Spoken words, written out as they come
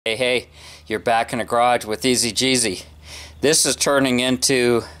Hey, you're back in the garage with TheEZGZ. This is turning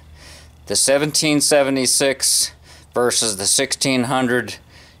into the 1776 versus the 1600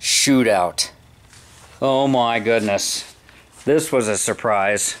 shootout. Oh my goodness. This was a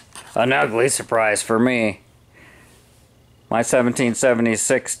surprise. An ugly surprise for me. My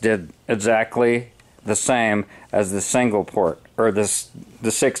 1776 did exactly the same as the single port, or the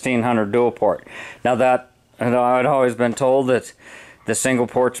 1600 dual port. Now that, I'd always been told that the single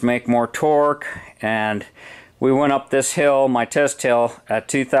ports make more torque, and we went up this hill, my test hill, at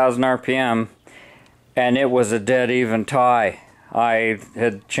 2,000 RPM, and it was a dead even tie. I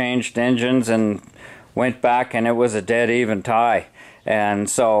had changed engines and went back, and it was a dead even tie. And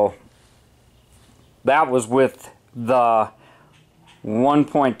so that was with the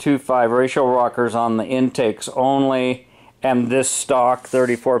 1.25 ratio rockers on the intakes only, and this stock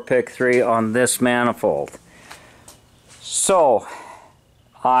 34 pick 3 on this manifold. So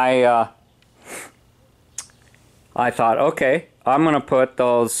I thought, okay, I'm gonna put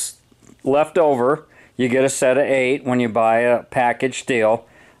those leftover. You get a set of 8 when you buy a package deal.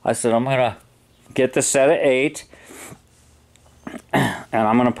 I said, I'm gonna get the set of 8 and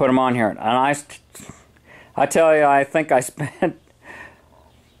I'm gonna put them on here. And I tell you, I think I spent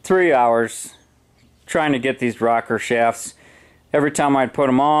 3 hours trying to get these rocker shafts. Every time I'd put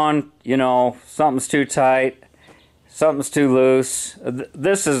them on, you know, something's too tight, something's too loose.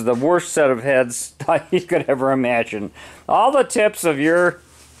 This is the worst set of heads you could ever imagine. All the tips of your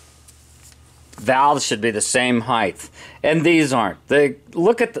valves should be the same height, and these aren't. They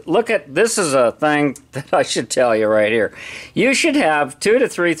look at this is a thing that I should tell you right here. You should have 2 to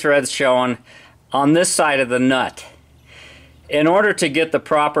 3 threads showing on this side of the nut in order to get the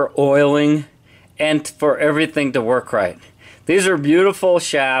proper oiling and for everything to work right. These are beautiful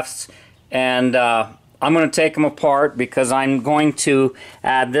shafts, and I'm going to take them apart because I'm going to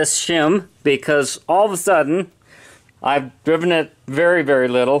add this shim, because all of a sudden I've driven it very, very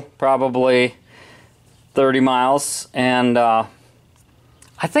little, probably 30 miles, and I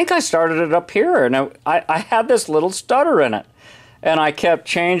think I started it up here, and I had this little stutter in it, and I kept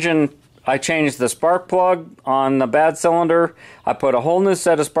changing. I changed the spark plug on the bad cylinder. I put a whole new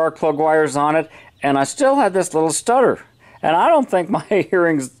set of spark plug wires on it, and I still had this little stutter. And I don't think my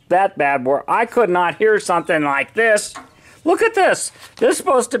hearing's that bad where I could not hear something like this. Look at this. This is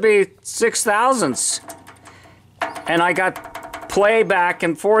supposed to be 6,000ths. And I got play back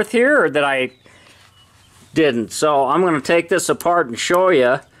and forth here that I didn't. So I'm going to take this apart and show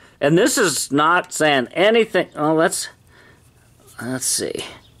you. And this is not saying anything. Oh, let's see.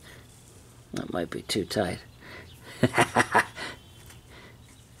 That might be too tight.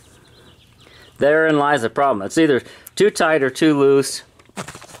 Therein lies the problem. It's either too tight or too loose.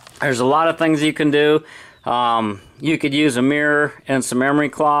 There's a lot of things you can do. You could use a mirror and some emery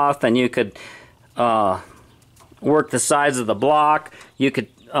cloth, and you could work the sides of the block. You could,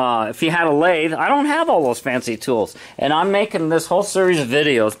 if you had a lathe. I don't have all those fancy tools, and I'm making this whole series of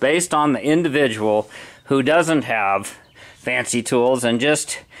videos based on the individual who doesn't have fancy tools and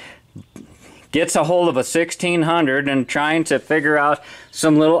just gets a hold of a 1600 and trying to figure out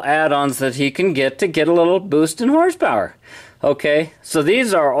some little add-ons that he can get to get a little boost in horsepower. Okay, so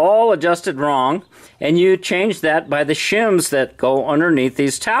these are all adjusted wrong, and you change that by the shims that go underneath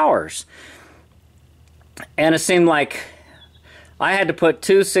these towers. And it seemed like I had to put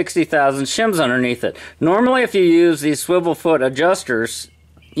 2 60,000 shims underneath it. Normally, if you use these swivel foot adjusters,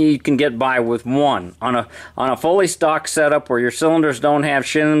 you can get by with one. On a fully stock setup where your cylinders don't have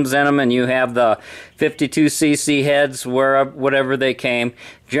shims in them and you have the 52cc heads whatever they came,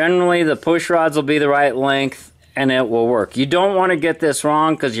 generally the push rods will be the right length and it will work. You don't want to get this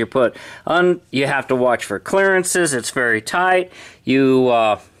wrong because you have to watch for clearances. It's very tight. You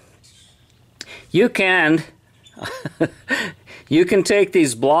can you can take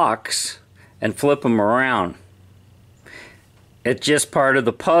these blocks and flip them around. It's just part of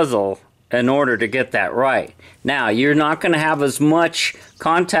the puzzle in order to get that right. Now, you're not going to have as much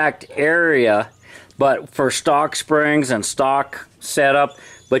contact area but for stock springs and stock setup,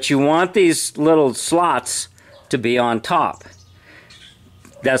 but you want these little slots to be on top.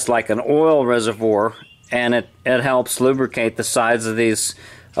 That's like an oil reservoir, and it helps lubricate the sides of these,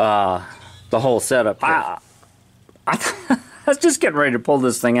 the whole setup. I was just getting ready to pull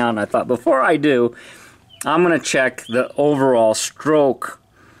this thing out, and I thought, before I do, I'm going to check the overall stroke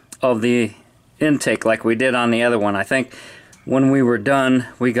of the intake like we did on the other one. I think when we were done,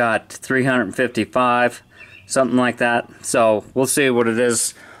 we got 355, something like that. So we'll see what it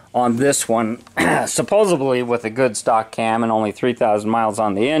is on this one, supposedly with a good stock cam and only 3,000 miles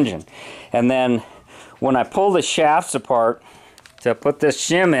on the engine. And then when I pull the shafts apart, to put this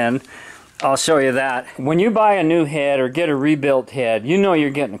shim in. I'll show you that. When you buy a new head or get a rebuilt head, you know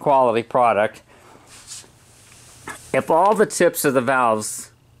you're getting a quality product. If all the tips of the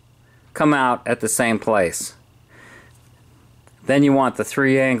valves come out at the same place, then you want the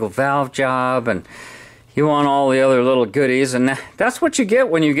 3-angle valve job, and you want all the other little goodies, and that's what you get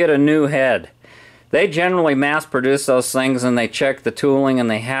when you get a new head. They generally mass produce those things, and they check the tooling, and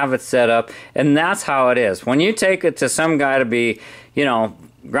they have it set up, and that's how it is. When you take it to some guy to be, you know,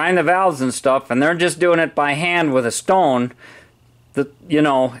 grind the valves and stuff, and they're just doing it by hand with a stone, you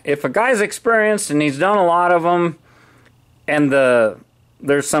know, if a guy's experienced and he's done a lot of them, and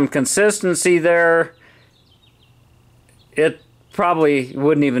there's some consistency there, it probably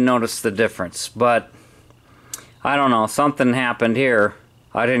wouldn't even notice the difference. But I don't know, something happened here.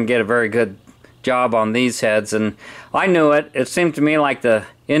 I didn't get a very good job on these heads, and I knew it. It seemed to me like the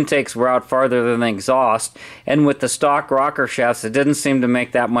intakes were out farther than the exhaust, and with the stock rocker shafts it didn't seem to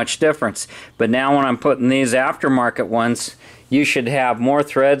make that much difference. But now when I'm putting these aftermarket ones, you should have more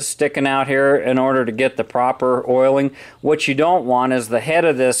threads sticking out here in order to get the proper oiling. What you don't want is the head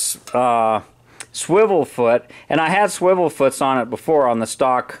of this swivel foot, and I had swivel foots on it before on the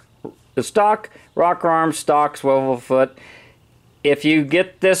stock rocker arm, stock swivel foot. If you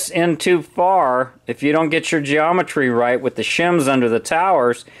get this in too far, if you don't get your geometry right with the shims under the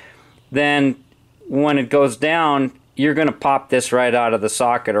towers, then when it goes down, you're going to pop this right out of the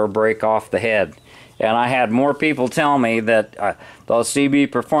socket or break off the head. And I had more people tell me that those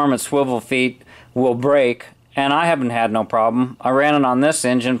CB Performance swivel feet will break, and I haven't had no problem. I ran it on this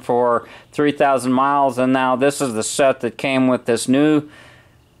engine for 3,000 miles, and now this is the set that came with this new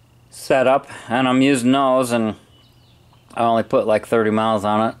setup, and I'm using those, and I only put like 30 miles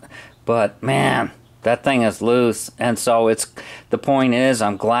on it. But man, that thing is loose. And so the point is,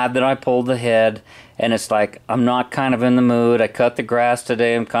 I'm glad that I pulled the head, and it's like I'm not kind of in the mood. I cut the grass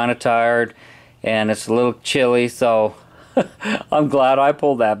today, I'm kind of tired, and it's a little chilly, so I'm glad I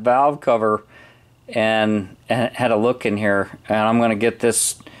pulled that valve cover and had a look in here. And I'm going to get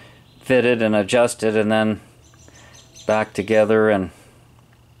this fitted and adjusted and then back together. And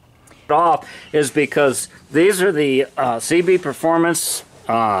off is because these are the CB Performance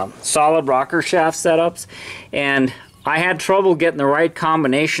solid rocker shaft setups, and I had trouble getting the right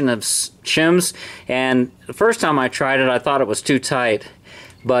combination of shims, and the first time I tried it I thought it was too tight,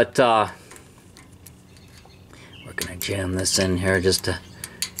 but we're gonna jam this in here just to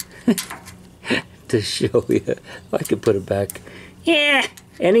to show you. I could put it back, yeah,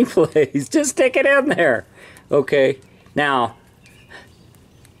 any place, just stick it in there. Okay, now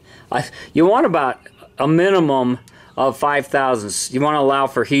you want about a minimum of 5 thousandths. You want to allow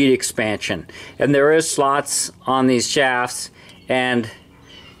for heat expansion. And there is slots on these shafts, and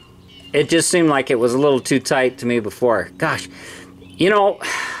it just seemed like it was a little too tight to me before. Gosh, you know,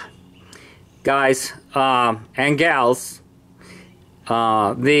 guys and gals,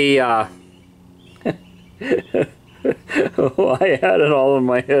 oh, I had it all in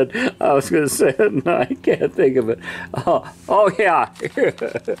my head. I was going to say it and I can't think of it. Oh yeah.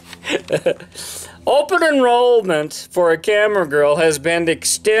 Open enrollment for a camera girl has been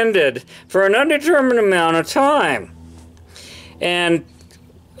extended for an undetermined amount of time. And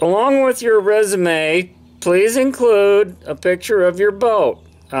along with your resume, please include a picture of your boat.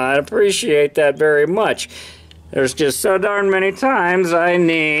 I'd appreciate that very much. There's just so darn many times I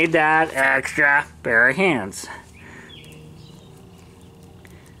need that extra pair of hands.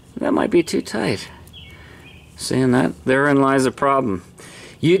 That might be too tight. Seeing that? Therein lies a problem.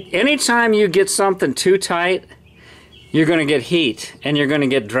 Anytime you get something too tight, you're going to get heat and you're going to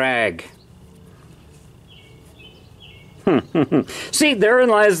get drag. See, therein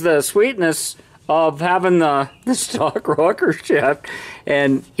lies the sweetness of having the stock rocker shaft.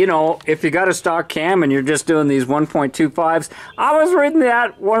 And you know, if you got a stock cam and you're just doing these 1.25s, I was reading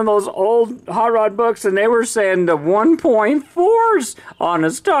that one of those old hot rod books, and they were saying the 1.4s on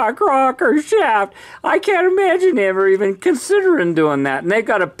a stock rocker shaft. I can't imagine ever even considering doing that, and they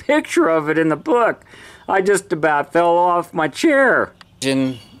got a picture of it in the book. I just about fell off my chair.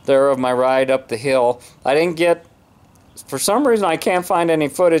 There of my ride up the hill, I didn't get, for some reason I can't find any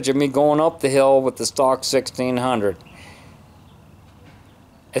footage of me going up the hill with the stock 1600.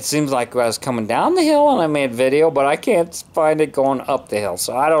 It seems like I was coming down the hill and I made video, but I can't find it going up the hill,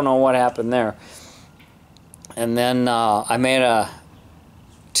 so I don't know what happened there. And then I made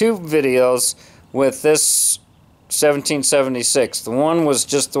two videos with this 1776. The one was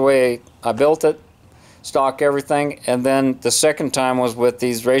just the way I built it, stock everything, and then the second time was with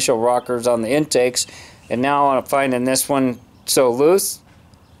these ratio rockers on the intakes. And now I'm finding this one so loose,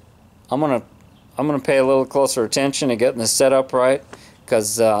 I'm gonna gonna pay a little closer attention to getting this set up right,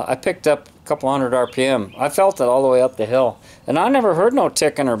 because I picked up a couple hundred RPM. I felt it all the way up the hill, and I never heard no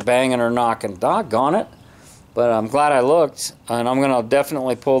ticking or banging or knocking. Doggone it! But I'm glad I looked, and I'm gonna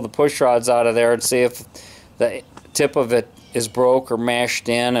definitely pull the push rods out of there and see if the tip of it is broke or mashed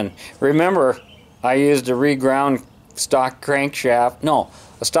in. And remember, I used a reground stock crankshaft. No,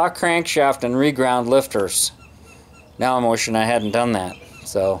 a stock crankshaft and reground lifters. Now I'm wishing I hadn't done that.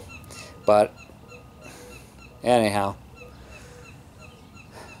 So, but anyhow,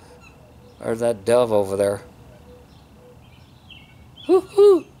 there's that dove over there. Hoo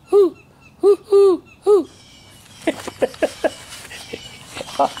hoo hoo hoo hoo hoo.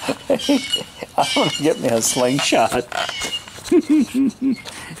 I'm gonna get me a slingshot.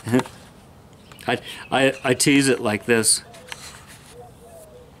 I tease it like this.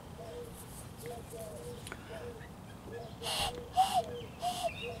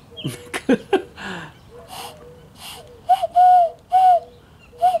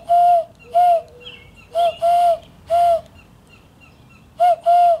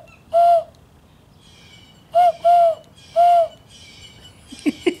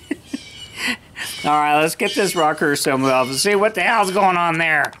 Alright, let's get this rocker assembled up and see what the hell's going on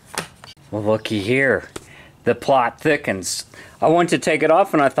there. Well, looky here. The plot thickens. I went to take it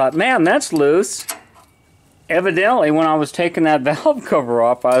off and I thought, man, that's loose. Evidently, when I was taking that valve cover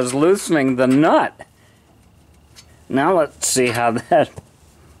off, I was loosening the nut. Now let's see how that...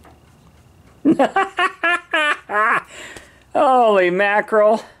 Holy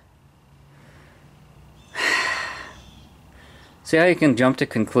mackerel. See how you can jump to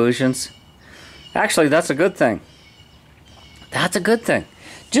conclusions? Actually, that's a good thing. That's a good thing.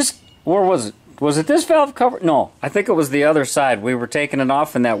 Just, where was it? Was it this valve cover? No, I think it was the other side. We were taking it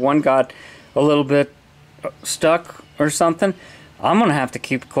off and that one got a little bit stuck or something. I'm going to have to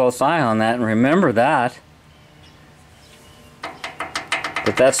keep a close eye on that and remember that.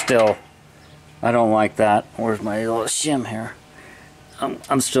 But that's still, I don't like that. Where's my little shim here?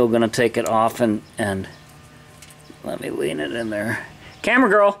 I'm still going to take it off and let me lean it in there. Camera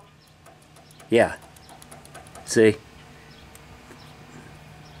girl! Yeah. See?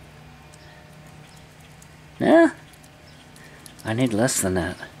 Yeah. I need less than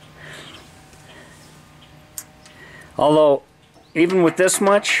that. Although, even with this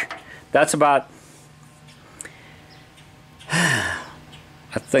much, that's about... I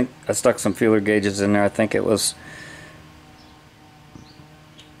think I stuck some feeler gauges in there. I think it was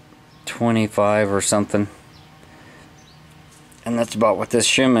 25 or something. And that's about what this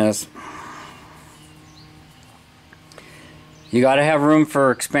shim is. You got to have room for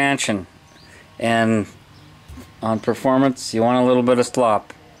expansion, and on performance you want a little bit of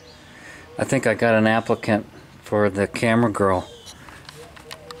slop. I think I got an applicant for the camera girl.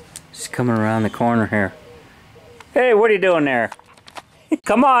 She's coming around the corner here. Hey, what are you doing there?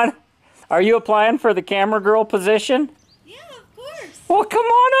 Come on. Are you applying for the camera girl position? Yeah, of course. Well, come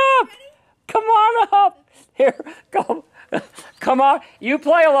on up. Come on up. Here, go. Come on. You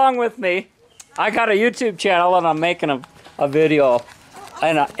play along with me. I got a YouTube channel and I'm making a video,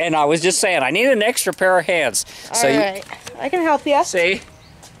 and I was just saying I need an extra pair of hands. So all right, I can help you. See,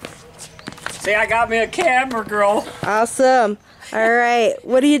 I got me a camera girl. Awesome. All right,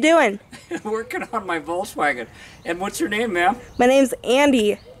 what are you doing? Working on my Volkswagen. And what's your name, ma'am? My name's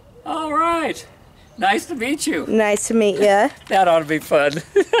Andy. All right, nice to meet you. Nice to meet you. That ought to be fun.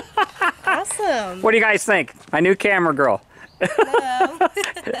 Awesome. What do you guys think? My new camera girl. Hello.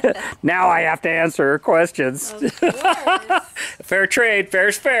 Now I have to answer her questions. Of course. Fair trade,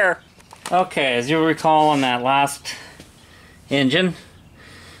 fair's fair. Okay, as you recall on that last engine,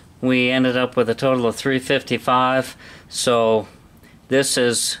 we ended up with a total of 355. So this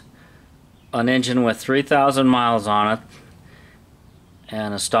is an engine with 3,000 miles on it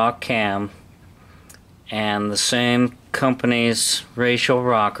and a stock cam and the same company's ratio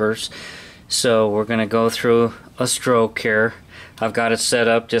rockers. So we're going to go through a stroke here. I've got it set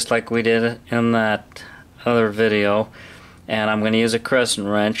up just like we did in that other video, and I'm going to use a crescent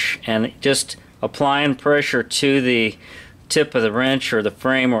wrench and just applying pressure to the tip of the wrench or the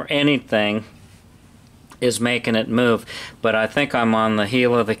frame or anything is making it move. But I think I'm on the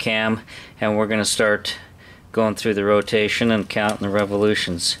heel of the cam, and we're going to start going through the rotation and counting the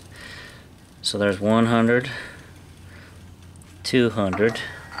revolutions. So there's 100, 200,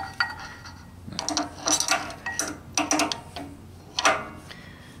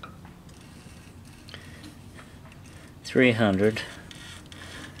 300,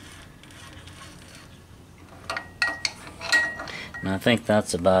 and I think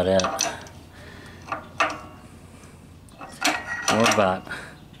that's about it. Or about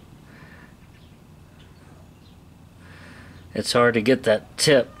it's hard to get that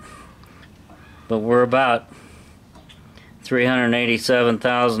tip, but we're about 387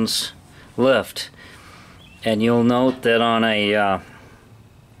 thousandths lift, and you'll note that on a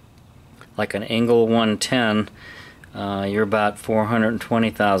like an Engel 110, you're about 420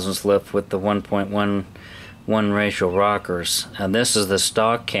 thousandths lift with the 1.11 ratio rockers. And this is the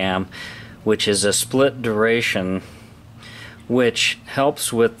stock cam, which is a split duration, which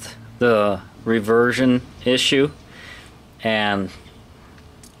helps with the reversion issue. And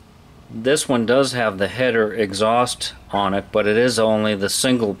this one does have the header exhaust on it, but it is only the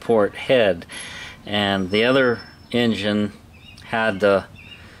single port head, and the other engine had the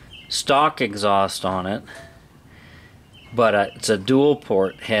stock exhaust on it, but it's a dual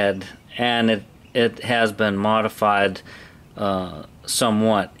port head, and it has been modified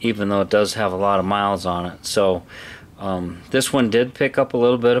somewhat, even though it does have a lot of miles on it. So this one did pick up a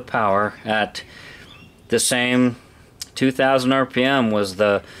little bit of power at the same 2,000 RPM. Was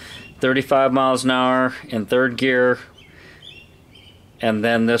the 35 miles an hour in third gear, and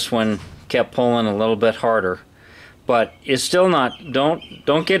then this one kept pulling a little bit harder. But it's still not,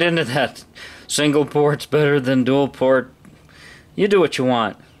 don't get into that single port's better than dual port. You do what you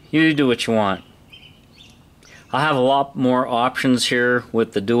want. You do what you want. I have a lot more options here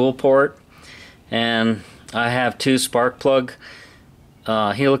with the dual port, and I have 2 spark plug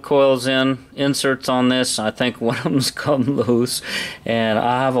helicoils inserts on this. I think one of them's come loose, and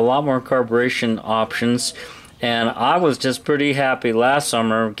I have a lot more carburation options. And I was just pretty happy last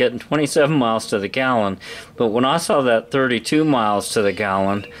summer getting 27 miles to the gallon, but when I saw that 32 miles to the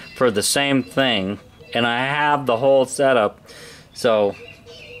gallon for the same thing, and I have the whole setup, so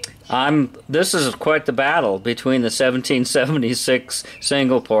this is quite the battle between the 1776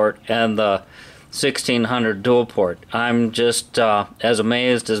 single port and the 1600 dual port. I'm just as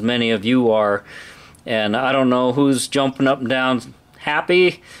amazed as many of you are, and I don't know who's jumping up and down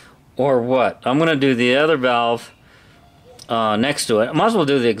happy or what. I'm going to do the other valve next to it. I might as well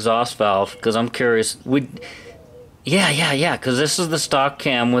do the exhaust valve because I'm curious. Yeah, because this is the stock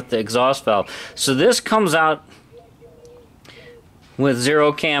cam with the exhaust valve. So this comes out with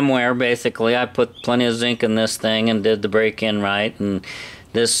 0 cam wear, basically. I put plenty of zinc in this thing and did the break-in right, and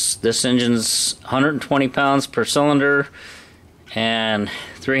this engine's 120 pounds per cylinder and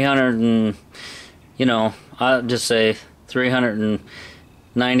 300 and, I'll just say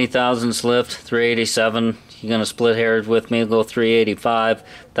 390 thousandths lift, 387. You're gonna split hairs with me, go 385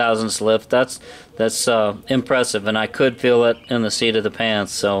 thousandths lift. That's impressive, and I could feel it in the seat of the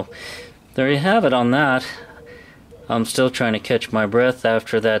pants. So there you have it on that. I'm still trying to catch my breath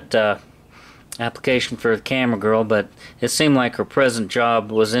after that application for the camera girl, but it seemed like her present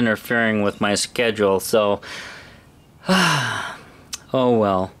job was interfering with my schedule, so oh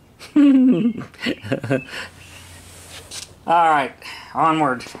well. Alright,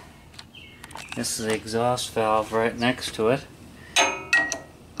 onward. This is the exhaust valve right next to it.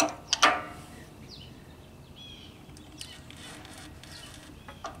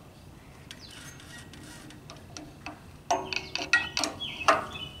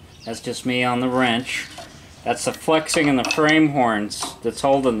 That's just me on the wrench. That's the flexing in the frame horns that's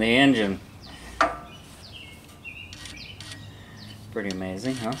holding the engine. Pretty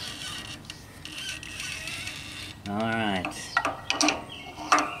amazing, huh? Alright.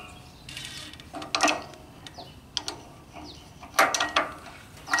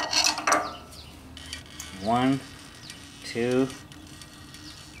 One, two.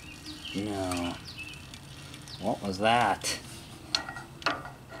 No. What was that?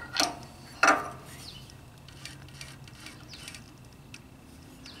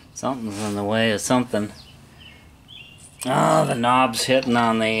 Something's in the way of something. Oh, the knob's hitting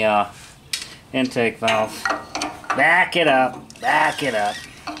on the intake valve. Back it up. Back it up.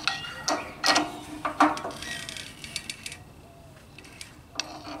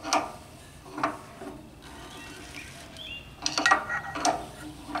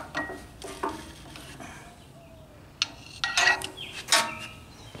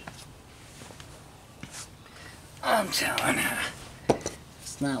 I'm telling you.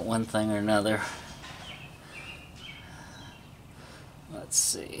 Not one thing or another. Let's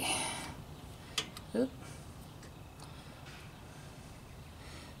see. Oop.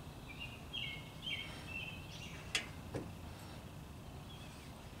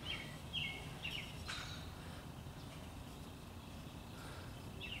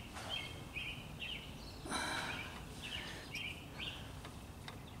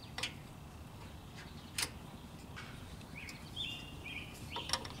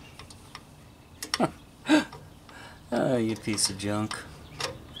 Oh, you piece of junk.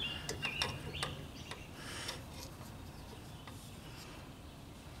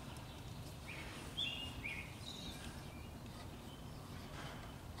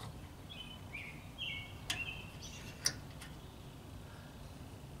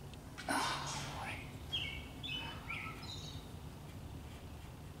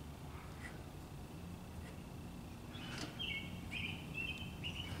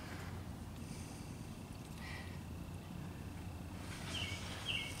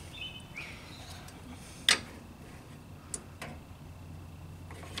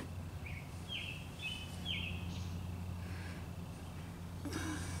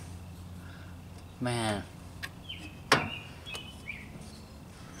 Man.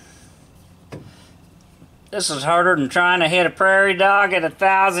 This is harder than trying to hit a prairie dog at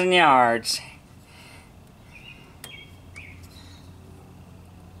 1,000 yards.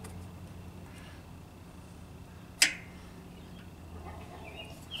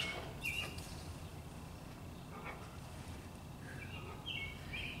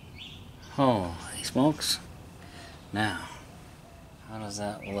 Holy smokes. Now, how does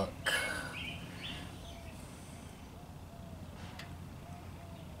that look?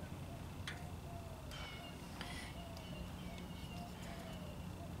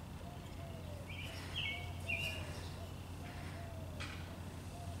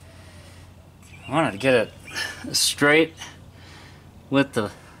 I wanted to get it straight with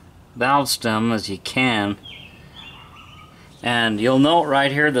the valve stem as you can. And you'll note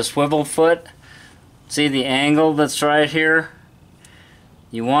right here the swivel foot. See the angle that's right here?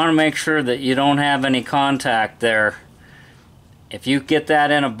 You want to make sure that you don't have any contact there. If you get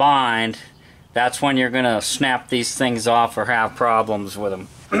that in a bind, that's when you're going to snap these things off or have problems with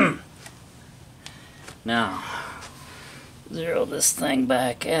them. Now, zero this thing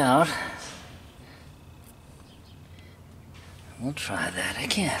back out. We'll try that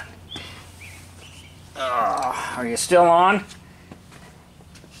again. Oh, are you still on?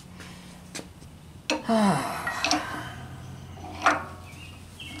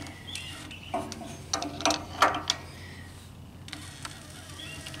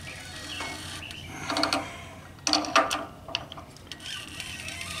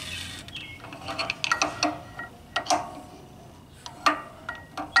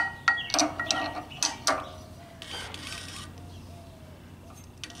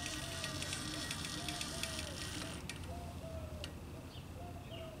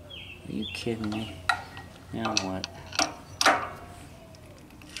 Are you kidding me? Now what?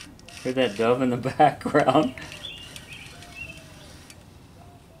 Hear that dove in the background?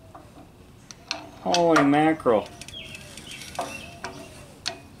 Holy mackerel.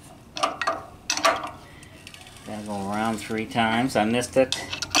 Gotta go around 3 times. I missed it.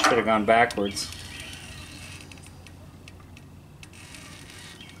 Should have gone backwards.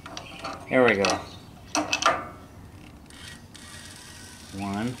 Here we go.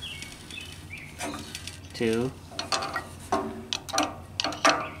 1, 2,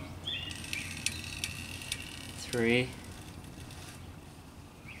 3.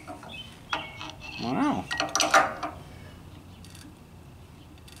 Wow.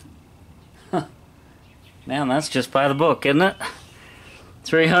 Huh. Man, that's just by the book, isn't it?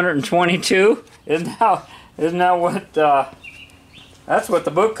 322. Isn't that what? That's what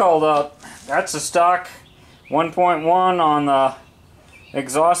the book called out. That's a stock 1.1 on the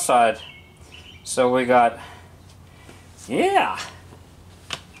exhaust side. So we got, yeah.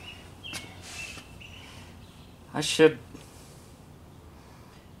 I should.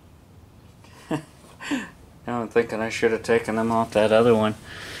 Now I'm thinking I should have taken them off that other one.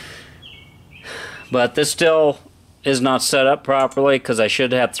 But this still is not set up properly because I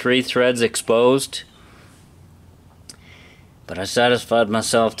should have 3 threads exposed. But I satisfied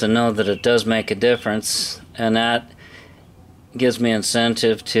myself to know that it does make a difference, and that gives me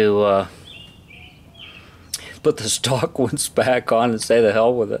incentive to put the stock ones back on and say the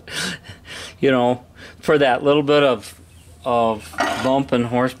hell with it. You know, for that little bit of bump and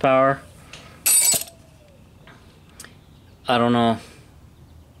horsepower. I don't know.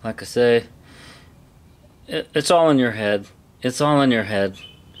 Like I say, it's all in your head. It's all in your head.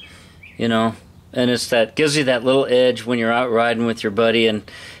 You know, and it's that gives you that little edge when you're out riding with your buddy, and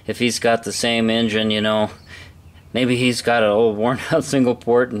if he's got the same engine, you know, maybe he's got an old worn out single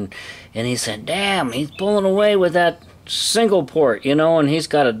port, and he said, damn, he's pulling away with that single port, you know, and he's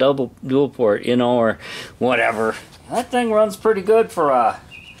got a dual port, you know, or whatever. That thing runs pretty good for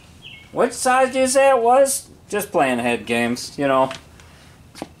what size do you say it was? Just playing head games, you know.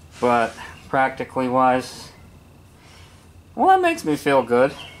 But practically wise, well, that makes me feel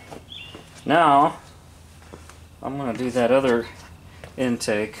good. Now, I'm going to do that other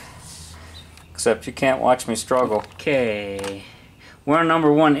intake. Except you can't watch me struggle. Okay, we're on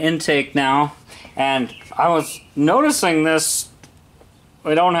number 1 intake now, and I was noticing this.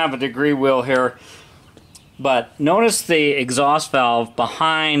 We don't have a degree wheel here, but notice the exhaust valve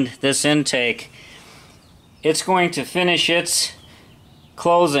behind this intake. It's going to finish its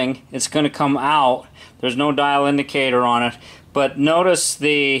closing. It's going to come out. There's no dial indicator on it, but notice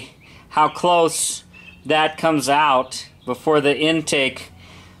how close that comes out before the intake.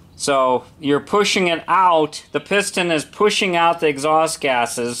 So you're pushing it out, the piston is pushing out the exhaust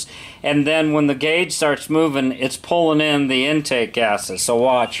gases, and then when the gauge starts moving, it's pulling in the intake gases. So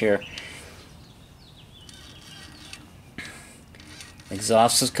watch here.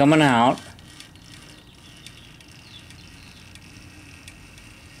 Exhaust is coming out.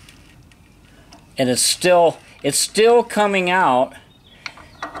 And it's still coming out.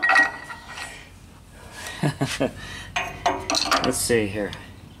 Let's see here.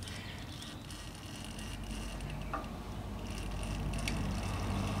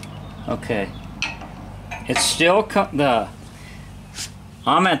 Okay. It's still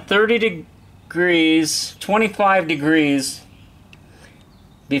I'm at 30 degrees, 25 degrees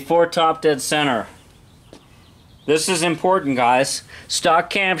before top dead center. This is important, guys.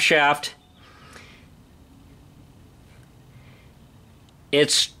 Stock camshaft.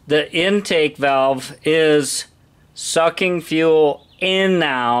 The intake valve is sucking fuel in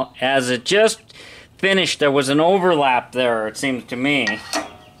now. As it just finished, there was an overlap there, it seems to me.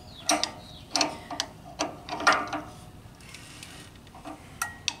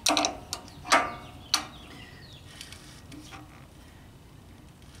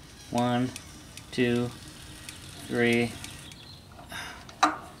 One, two, three.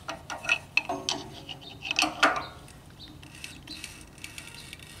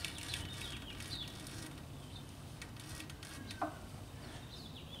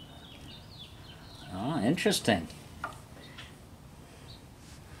 Oh, interesting.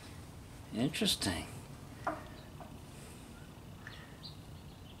 Interesting.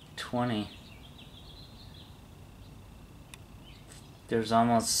 20. There's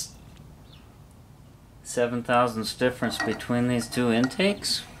almost 7 thousandths difference between these two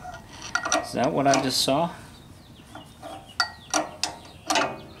intakes. Is that what I just saw?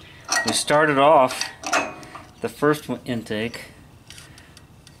 We started off the first intake.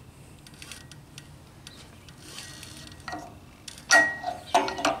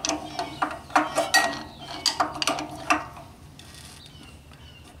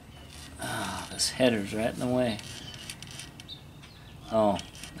 Oh, this header's right in the way. Oh,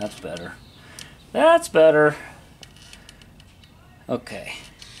 that's better. That's better. Okay.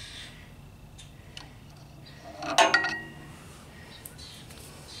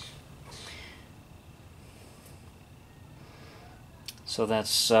 So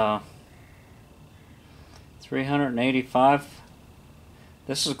that's 385.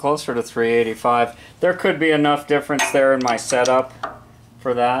 This is closer to 385. There could be enough difference there in my setup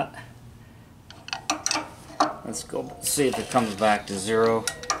for that. Let's go see if it comes back to 0.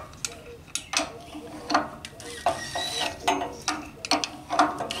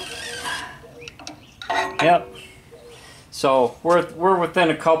 Yep. So we're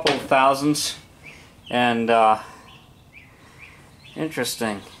within a couple of thousandths, and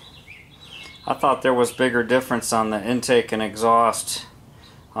interesting. I thought there was bigger difference on the intake and exhaust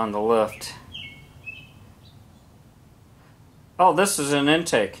on the lift. Oh, this is an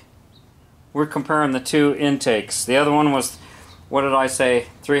intake. We're comparing the two intakes. The other one was, what did I say,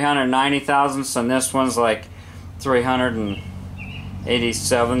 390 thousandths, and this one's like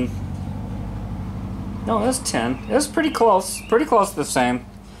 387. No, that's 10. That's pretty close. Pretty close to the same.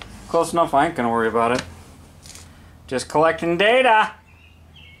 Close enough I ain't gonna worry about it. Just collecting data.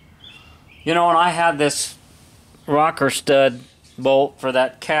 You know, when I had this rocker stud bolt for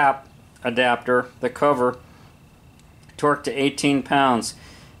that cap adapter, the cover, torqued to 18 pounds.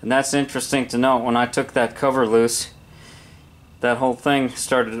 And that's interesting to note. When I took that cover loose, that whole thing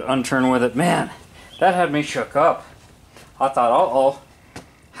started to unturn with it. Man, that had me shook up. I thought, uh-oh,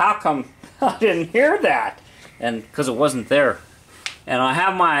 how come I didn't hear that? And because it wasn't there. And I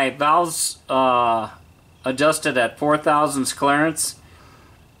have my valves adjusted at 4 thousandths clearance.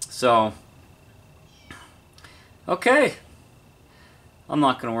 So, okay. I'm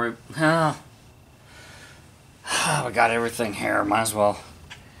not going to worry. We got everything here. Might as well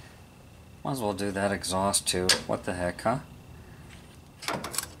do that exhaust too. What the heck, huh?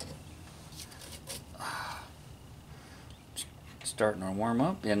 Starting to warm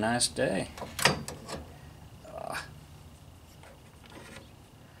up. Be a nice day.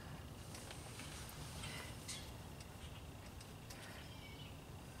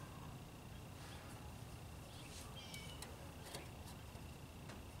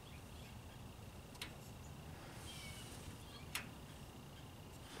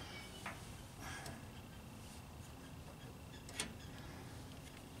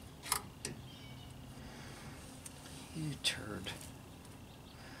 You turd.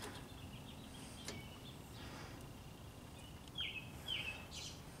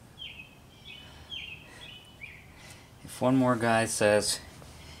 If one more guy says,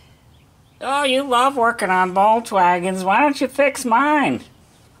 "Oh, you love working on Volkswagens, why don't you fix mine?"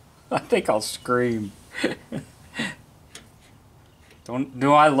 I think I'll scream.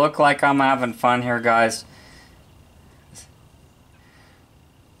 Do I look like I'm having fun here, guys?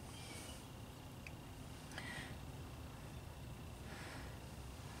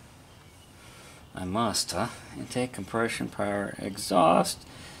 I must, huh? Intake, compression, power, exhaust.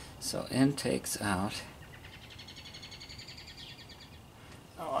 So intake's out.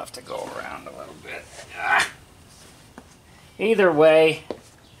 I'll have to go around a little bit. Ah. Either way,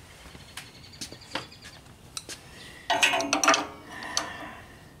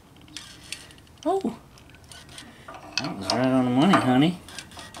 oh, that was right on the money, honey.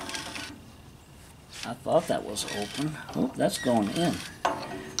 I thought that was open. Oh, that's going in.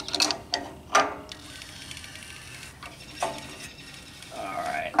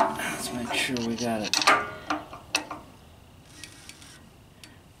 Alright, let's make sure we got it.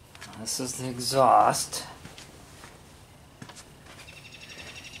 This is the exhaust.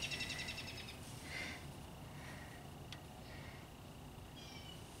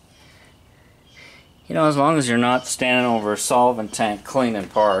 You know, as long as you're not standing over a solvent tank cleaning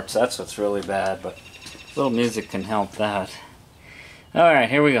parts, that's what's really bad, but a little music can help that. Alright,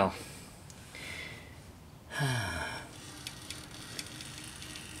 here we go.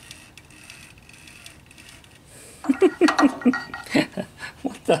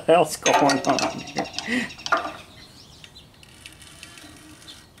 What the hell's going on here?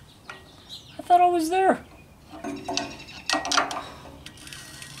 I thought I was there.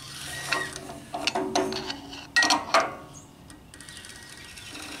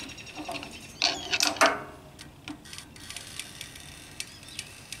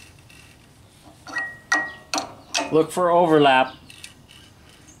 Look for overlap.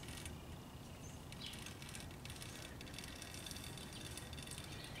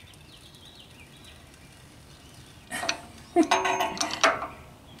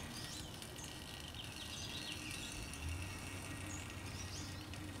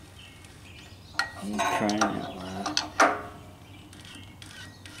 I'm trying out loud.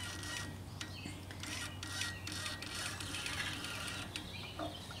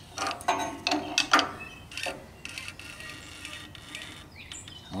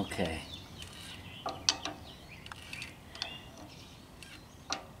 Okay.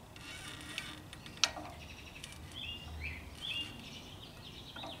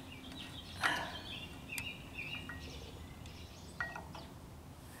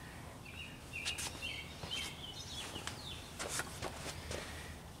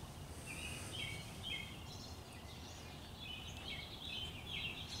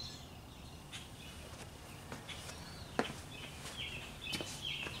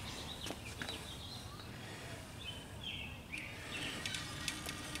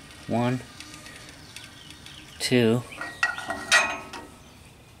 One, two.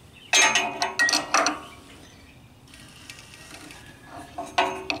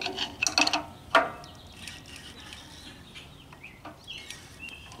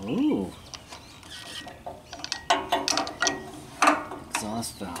 Ooh.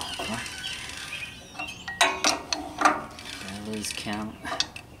 Exhaust valve, huh? Did I lose count?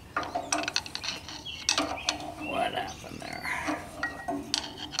 What happened there?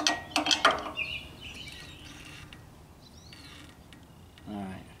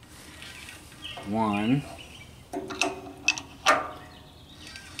 Alright. One.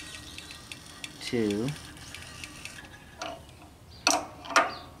 Two.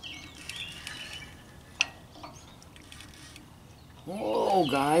 Whoa,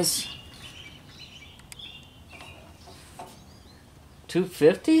 guys.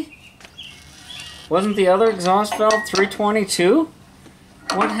 250? Wasn't the other exhaust valve 322?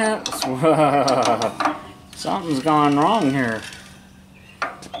 What happened? Something's gone wrong here.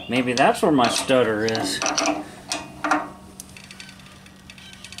 Maybe that's where my stutter is.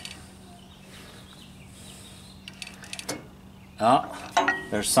 Oh,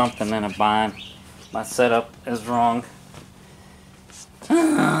 there's something in a bind. My setup is wrong.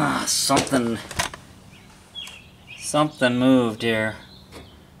 Something moved here.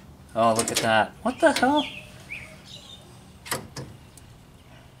 Oh, look at that. What the hell?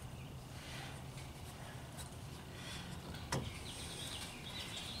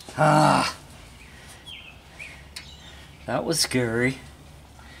 That was scary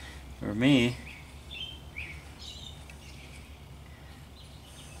for me.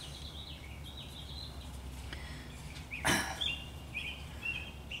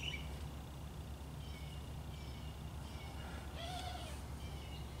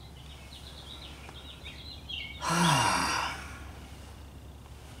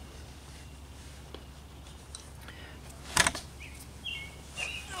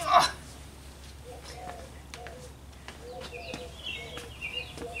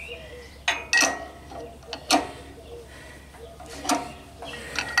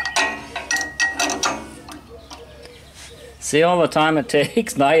 See all the time it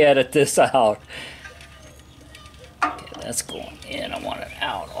takes? Now I edit this out. Okay, that's going in. I want it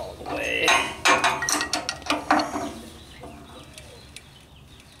out all the way.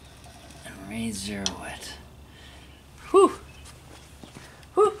 And re-zero it. Whew.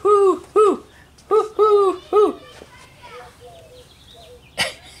 Whoo hoo hoo. Hoo hoo hoo.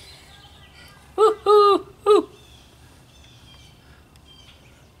 Hoo hoo hoo.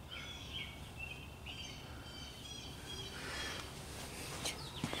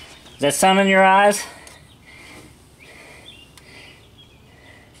 Is that sun in your eyes?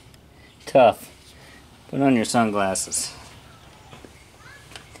 Tough. Put on your sunglasses.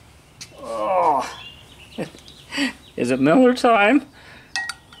 Oh. Is it Miller time?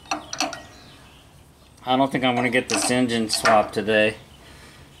 I don't think I'm going to get this engine swapped today.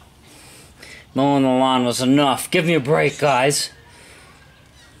 Mowing the lawn was enough. Give me a break, guys.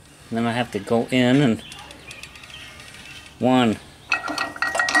 And then I have to go in and... 1.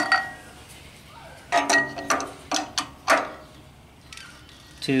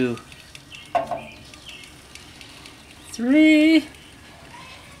 2. 3.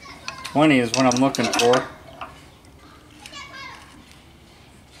 20 is what I'm looking for.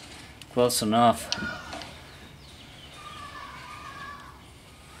 Close enough.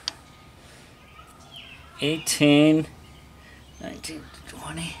 18, 19,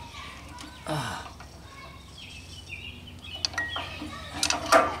 20. Oh.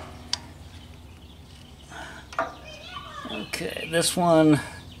 Okay, this one.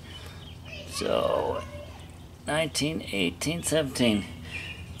 So 19, 18, 17.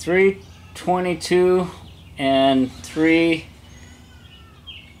 322 and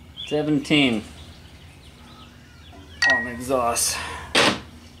 317 on exhaust.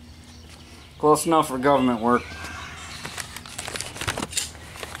 Close enough for government work,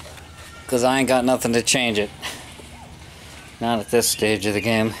 because I ain't got nothing to change it. Not at this stage of the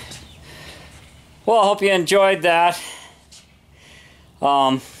game. Well, I hope you enjoyed that.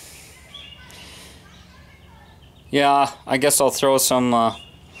 Yeah, I guess I'll throw some,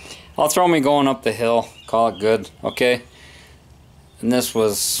 I'll throw me going up the hill. Call it good, okay? And this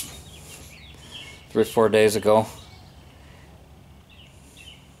was 3 or 4 days ago.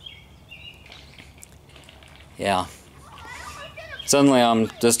 Yeah. Suddenly I'm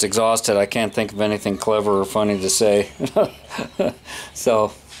just exhausted. I can't think of anything clever or funny to say.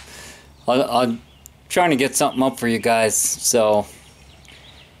 So, I'm trying to get something up for you guys. So,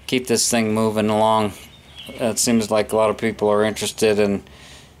 keep this thing moving along. It seems like a lot of people are interested and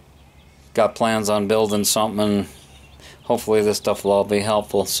got plans on building something. And hopefully this stuff will all be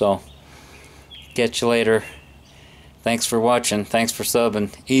helpful. So, catch you later. Thanks for watching. Thanks for subbing.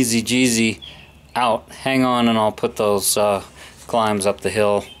 TheEZGZ out. Hang on and I'll put those climbs up the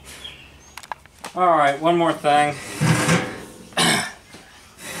hill. Alright, one more thing. I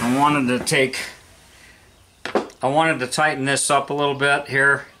wanted to tighten this up a little bit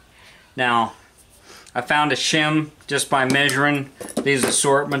here. Now, I found a shim just by measuring these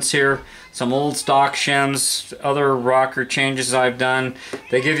assortments here. Some old stock shims, other rocker changes I've done.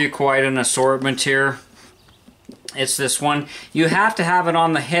 They give you quite an assortment here. It's this one. You have to have it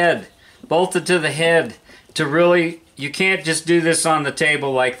on the head, bolted to the head, to really, you can't just do this on the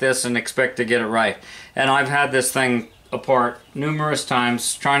table like this and expect to get it right. And I've had this thing apart numerous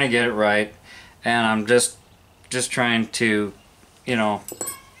times trying to get it right, and I'm just trying to, you know,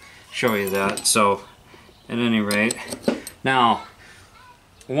 show you that. So at any rate, now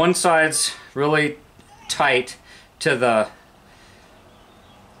one side's really tight to the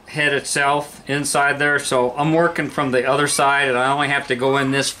head itself inside there, so I'm working from the other side and I only have to go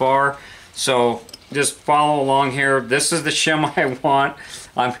in this far. So just follow along here. This is the shim I want.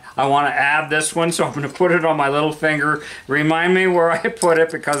 I want to add this one, so I'm going to put it on my little finger. Remind me where I put it,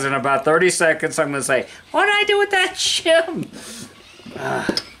 because in about 30 seconds I'm going to say, what did I do with that shim?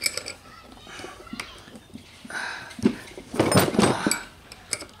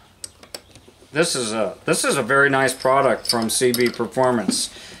 This is a very nice product from CB Performance.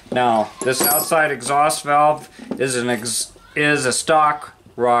 Now, this outside exhaust valve is a stock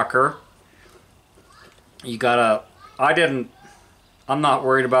rocker. You gotta, I'm not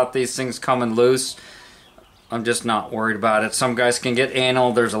worried about these things coming loose. I'm just not worried about it. Some guys can get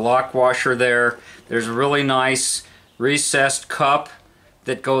anal. There's a lock washer there. There's a really nice recessed cup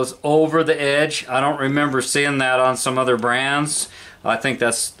that goes over the edge. I don't remember seeing that on some other brands. I think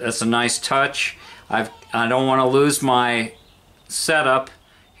that's a nice touch. I don't want to lose my setup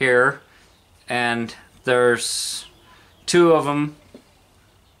here, and there's 2 of them.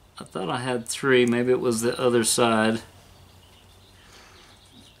 I thought I had 3. Maybe it was the other side.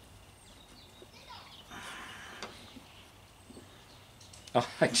 Oh,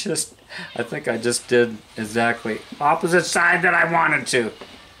 I think I just did exactly opposite side that I wanted to.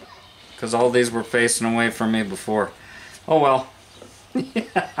 Because all these were facing away from me before. Oh well.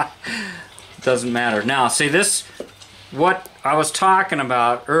 Yeah. Doesn't matter. Now, see this, what I was talking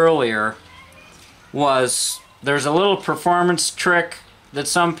about earlier was there's a little performance trick that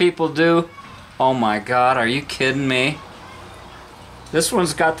some people do. Oh my God, are you kidding me? This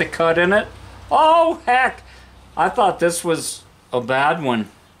one's got the cut in it. Oh heck! I thought this was a bad one.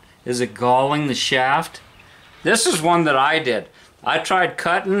 Is it galling the shaft? This is one that I did. I tried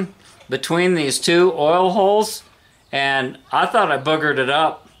cutting between these two oil holes and I thought I boogered it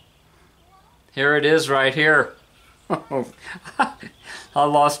up. Here it is right here. I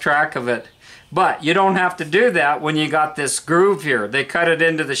lost track of it. But you don't have to do that when you got this groove here. They cut it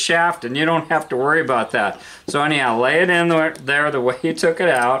into the shaft and you don't have to worry about that. So anyhow, lay it in there the way you took it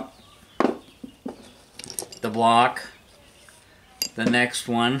out. The block. The next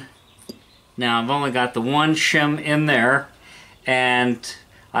one. Now I've only got the one shim in there and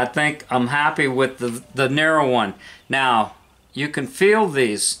I think I'm happy with the narrow one. Now you can feel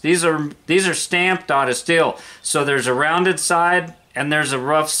these. These are stamped out of steel. So there's a rounded side and there's a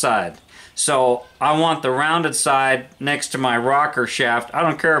rough side. So I want the rounded side next to my rocker shaft. I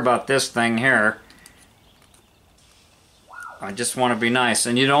don't care about this thing here. I just want to be nice.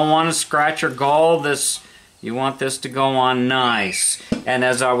 And you don't want to scratch or gall this. You want this to go on nice. And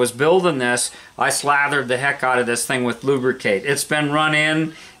as I was building this, I slathered the heck out of this thing with lubricate. It's been run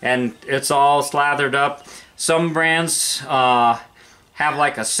in and it's all slathered up. Some brands have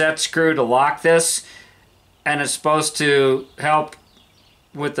like a set screw to lock this. And it's supposed to help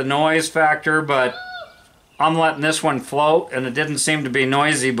with the noise factor, but I'm letting this one float and it didn't seem to be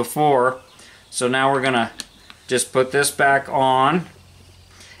noisy before. So now we're gonna just put this back on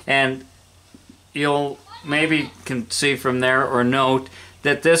and you'll maybe can see from there or note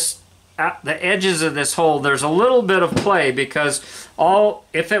that this the edges of this hole, there's a little bit of play because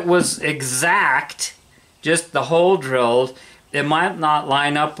if it was exact, just the hole drilled, it might not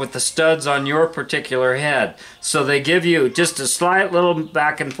line up with the studs on your particular head. So they give you just a slight little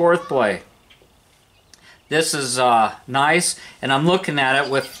back and forth play. This is nice, and I'm looking at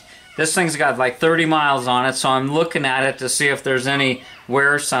it with, this thing's got like 30 miles on it, so I'm looking at it to see if there's any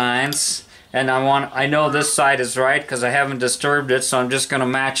wear signs. And I know this side is right because I haven't disturbed it, so I'm just going to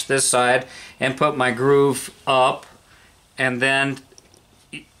match this side and put my groove up. And then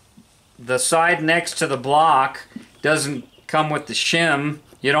the side next to the block doesn't come with the shim.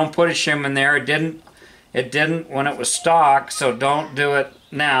 You don't put a shim in there. It didn't when it was stock, so don't do it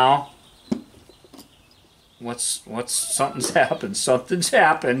now. Something's happened. Something's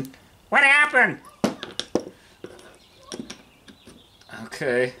happened. What happened?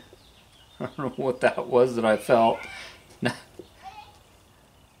 Okay. I don't know what that was that I felt.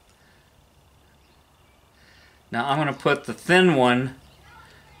 Now I'm going to put the thin one.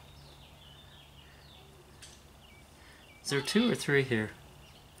 Is there 2 or 3 here?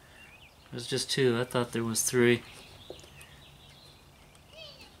 There's just 2. I thought there was 3.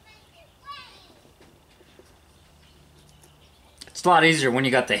 It's a lot easier when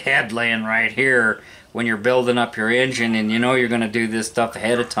you got the head laying right here when you're building up your engine and you know you're going to do this stuff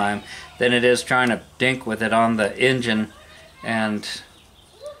ahead of time than it is trying to dink with it on the engine. And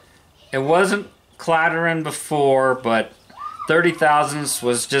it wasn't clattering before, but 30 thousandths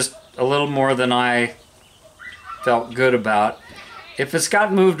was just a little more than I felt good about. If it's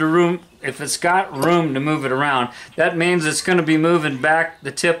got room to move it around, that means it's going to be moving back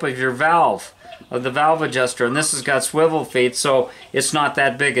the tip of your valve, of the valve adjuster, and this has got swivel feet, so it's not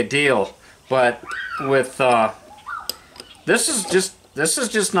that big a deal. But with this is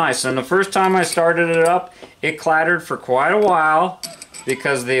just nice. And the first time I started it up, it clattered for quite a while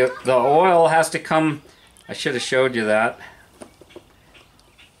because the oil has to come. I should have showed you that.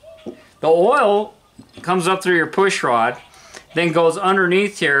 The oil comes up through your push rod, then goes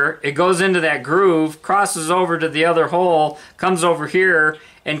underneath here. It goes into that groove, crosses over to the other hole, comes over here,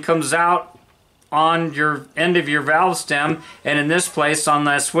 and comes out on your end of your valve stem, and in this place on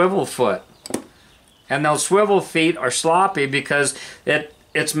that swivel foot. And those swivel feet are sloppy because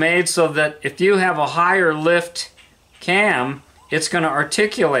it's made so that if you have a higher lift cam, it's going to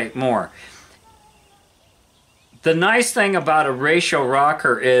articulate more. The nice thing about a ratio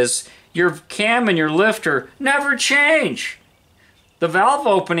rocker is your cam and your lifter never change. The valve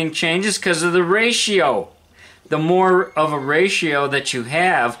opening changes because of the ratio. The more of a ratio that you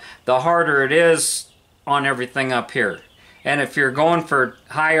have, the harder it is on everything up here. And if you're going for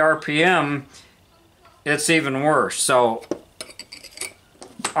high RPM, it's even worse. So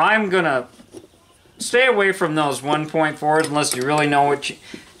I'm gonna stay away from those 1.4s unless you really know what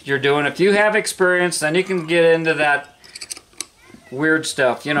you're doing. If you have experience, then you can get into that weird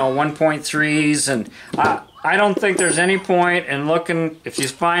stuff, you know, 1.3s. And I don't think there's any point in looking, if you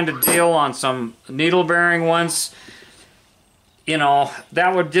find a deal on some needle bearing ones, you know,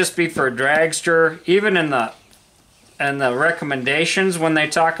 that would just be for a dragster. Even in the recommendations, when they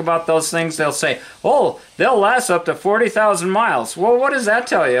talk about those things, they'll say, oh, they'll last up to 40,000 miles. Well, what does that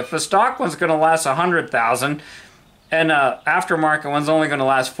tell you? If a stock one's going to last 100,000 and an aftermarket one's only going to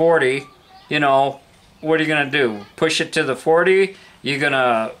last 40, you know, what are you going to do? Push it to the 40? You're going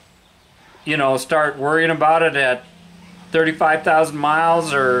to, you know, start worrying about it at 35,000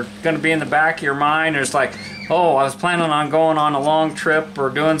 miles, or going to be in the back of your mind? Or it's like, oh, I was planning on going on a long trip or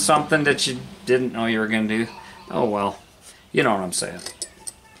doing something that you didn't know you were going to do. Oh well, you know what I'm saying.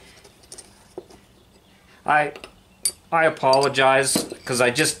 I apologize because I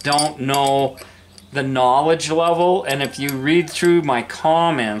just don't know the knowledge level, and if you read through my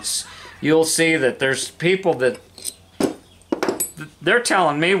comments, you'll see that there's people that they're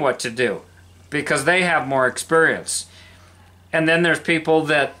telling me what to do because they have more experience. And then there's people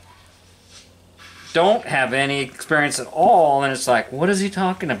that don't have any experience at all, and it's like, what is he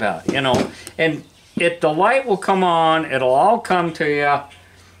talking about? You know, and the light will come on. It'll all come to you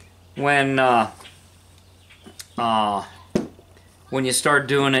when you start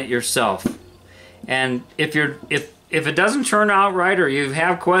doing it yourself. And if it doesn't turn out right or you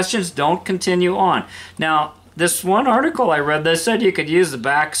have questions, don't continue on. Now, this one article I read, they said you could use the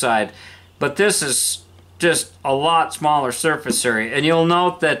backside, but this is just a lot smaller surface area. And you'll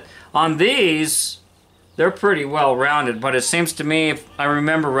note that on these, they're pretty well rounded, but it seems to me, if I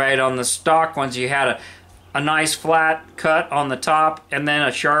remember right, on the stock ones you had a nice flat cut on the top and then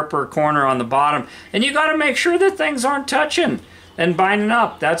a sharper corner on the bottom. And you got to make sure that things aren't touching and binding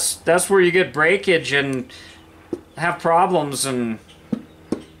up. That's where you get breakage and have problems and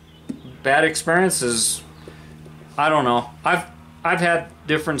bad experiences. I don't know. I've had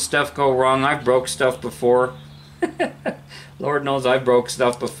different stuff go wrong. I've broke stuff before. Lord knows I broke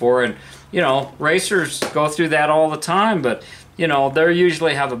stuff before, and you know, racers go through that all the time, but you know, they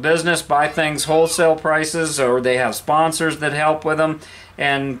usually have a business, buy things wholesale prices, or they have sponsors that help with them,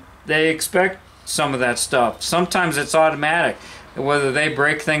 and they expect some of that stuff. Sometimes it's automatic. Whether they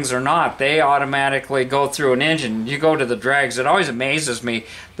break things or not, they automatically go through an engine. You go to the drags, it always amazes me.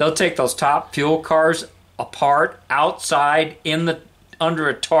 They'll take those top fuel cars apart outside under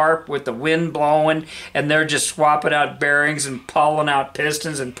a tarp with the wind blowing, and they're just swapping out bearings and pulling out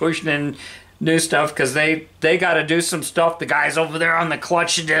pistons and pushing in new stuff because they got to do some stuff. The guy's over there on the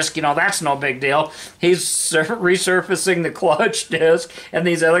clutch disc, you know, that's no big deal. He's resurfacing the clutch disc, and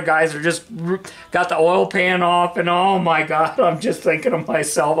these other guys are just got the oil pan off, and oh my God, I'm just thinking to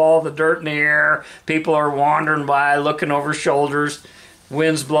myself, all the dirt in the air, people are wandering by, looking over shoulders,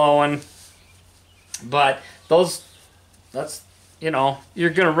 wind's blowing. But that's, you know,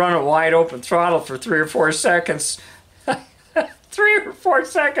 you're going to run a wide open throttle for 3 or 4 seconds. 3 or 4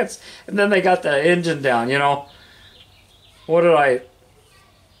 seconds. And then they got the engine down, you know. What did I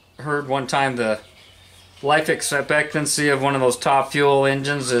heard one time? The life expectancy of one of those top fuel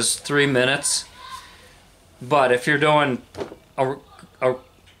engines is 3 minutes. But if you're doing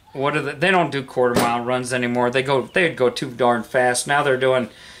they don't do quarter-mile runs anymore. They'd go too darn fast. Now they're doing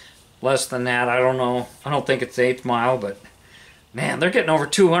less than that. I don't know. I don't think it's 1/8 mile, but man, they're getting over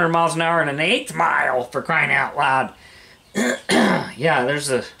 200 miles an hour in an 1/8 mile, for crying out loud. Yeah, there's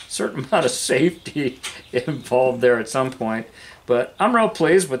a certain amount of safety involved there at some point. But I'm real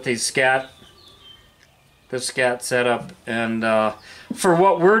pleased with the scat setup. And for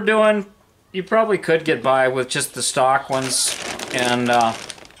what we're doing, you probably could get by with just the stock ones. And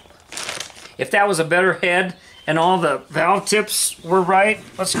if that was a better head and all the valve tips were right,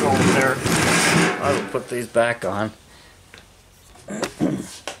 let's go over there. I will put these back on.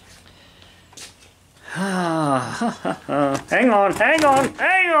 Hang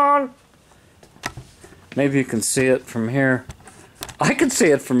on. Maybe you can see it from here. I can see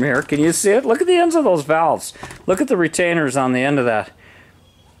it from here. Can you see it? Look at the ends of those valves. Look at the retainers on the end of that.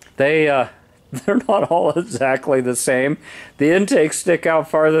 They're not all exactly the same. The intakes stick out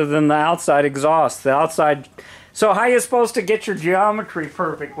farther than the outside exhaust. The outside. So how are you supposed to get your geometry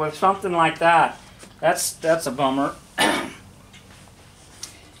perfect with something like that? That's a bummer. And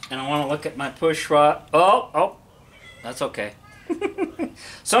I want to look at my push rod. Oh, that's okay.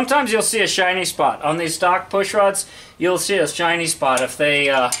 Sometimes you'll see a shiny spot. On these stock push rods, you'll see a shiny spot if they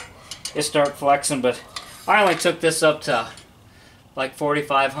start flexing. But I only took this up to like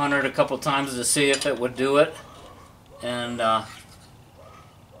 4,500 a couple times to see if it would do it. And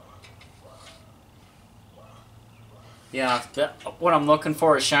Yeah, what I'm looking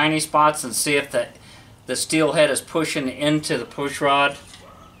for is shiny spots, and see if the steel head is pushing into the push rod.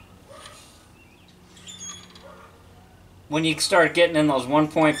 When you start getting in those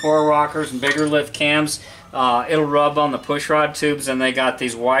 1.4 rockers and bigger lift cams, it'll rub on the push rod tubes, and they got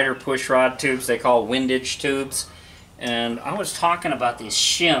these wider push rod tubes they call windage tubes. And I was talking about these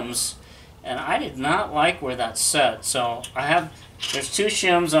shims, and I did not like where that's set. So there's 2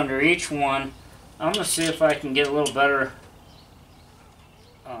 shims under each one. I'm going to see if I can get a little better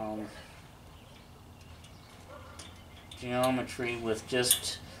geometry with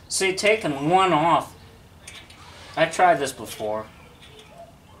just, see, taking one off. I tried this before.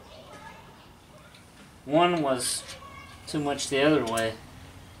 One was too much the other way.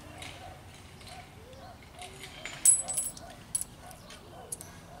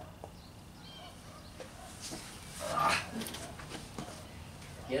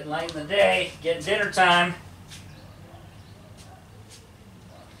 Getting late in the day, getting dinner time.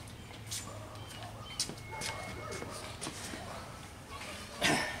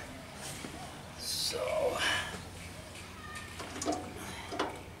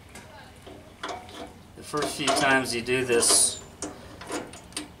 The first few times you do this,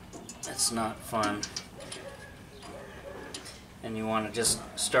 it's not fun. And you want to just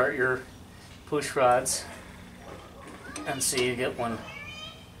start your push rods and see you get one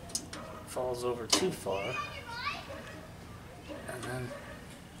falls over too far, and then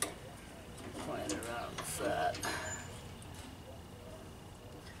point it out with that.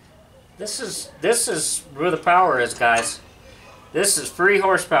 This is where the power is, guys. This is free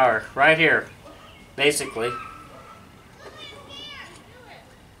horsepower right here. Basically,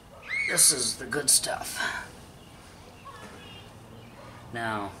 this is the good stuff.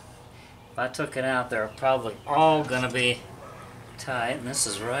 Now, if I took it out, they're probably all going to be tight, and this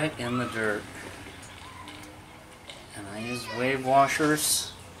is right in the dirt. And I use wave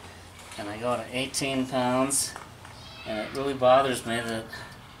washers, and I go to 18 pounds, and it really bothers me that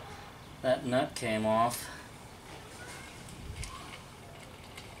that nut came off.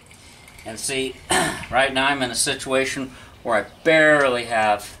 And see, right now I'm in a situation where I barely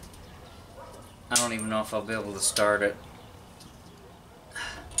have, I don't even know if I'll be able to start it.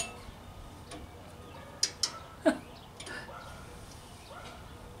 What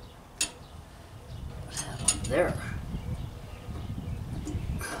happened there?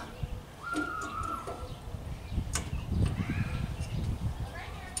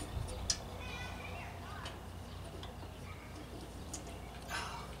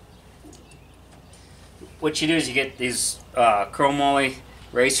 What you do is you get these chromoly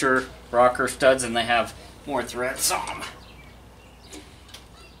racer rocker studs, and they have more threads on them.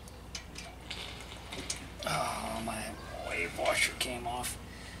 Oh, my wave washer came off.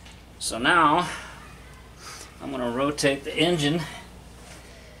 So now I'm going to rotate the engine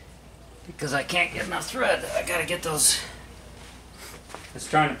because I can't get enough thread. I got to get those. It's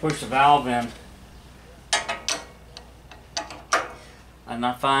trying to push the valve in. And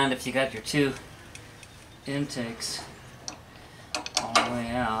I find if you got your 2 intakes all the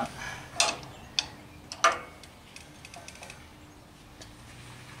way out,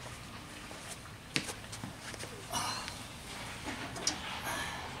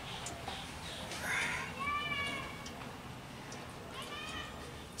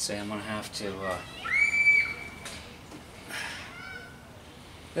 see, I'm gonna have to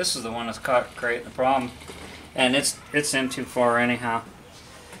this is the one that's creating the problem, and it's in too far anyhow.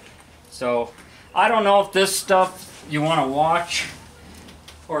 So I don't know if this stuff you want to watch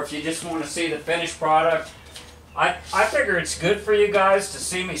or if you just want to see the finished product. I figure it's good for you guys to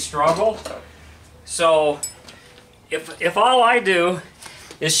see me struggle. So if all I do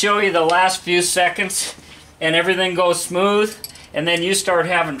is show you the last few seconds and everything goes smooth, and then you start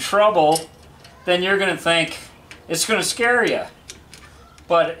having trouble, then you're going to think it's going to scare you.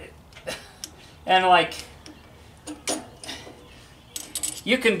 But, and like,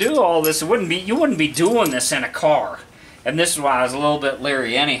 you can do all this. You wouldn't be doing this in a car. And this is why I was a little bit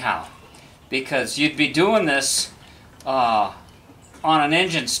leery anyhow, because you'd be doing this on an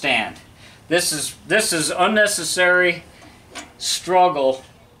engine stand. This is unnecessary struggle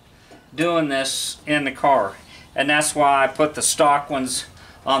doing this in the car, and that's why I put the stock ones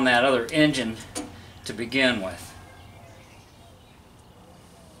on that other engine to begin with.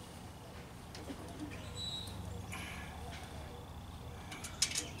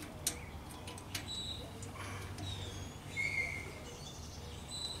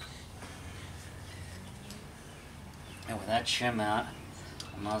 And with that shim out,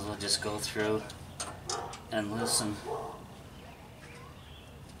 I might as well just go through and loosen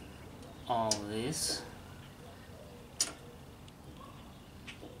all of these.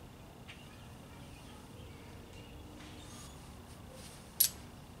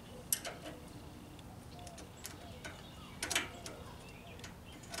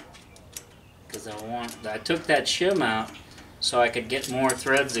 because I took that shim out so I could get more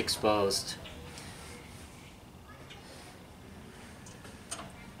threads exposed.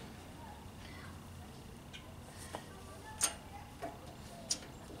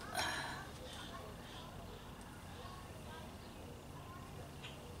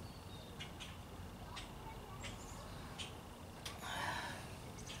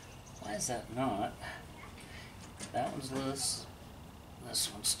 Why is that not? That one's loose.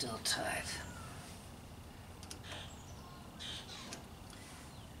 This one's still tight.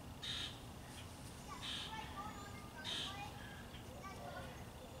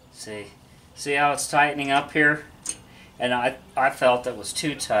 See how it's tightening up here? And I felt it was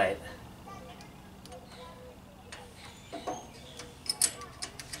too tight.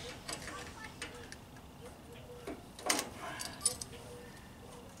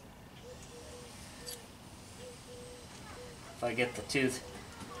 If I get the two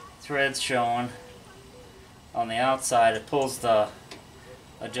threads showing on the outside, it pulls the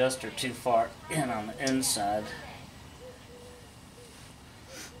adjuster too far in on the inside.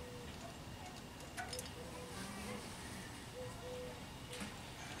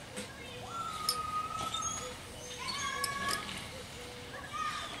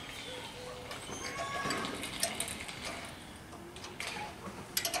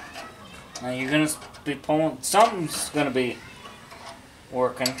 Now you're going to be pulling, something's going to be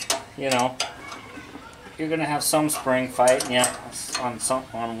working, you know. You're going to have some spring fighting you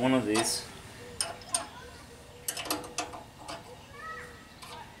on one of these.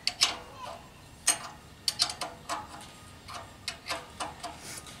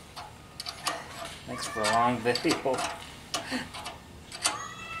 Thanks for a long video.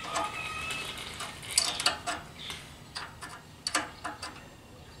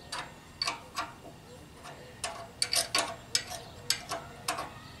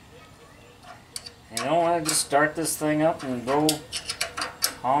 You don't want to just start this thing up and go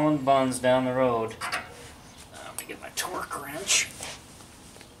hauling buns down the road. Let me get my torque wrench.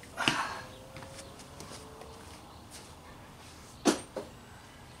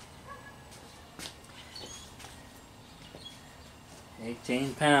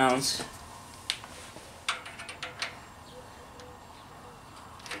 £18.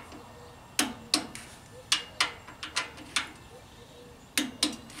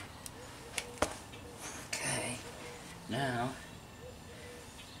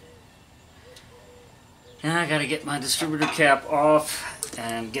 Now I gotta get my distributor cap off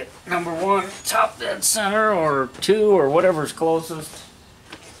and get number 1 top dead center, or 2, or whatever's closest.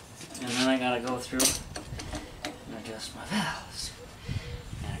 And then I gotta go through and adjust my valves.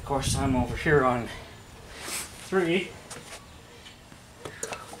 And of course I'm over here on 3.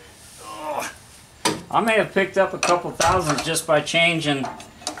 Oh, I may have picked up a couple thousands just by changing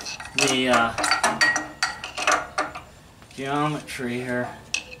the geometry here.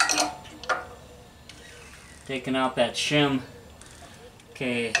 Taking out that shim.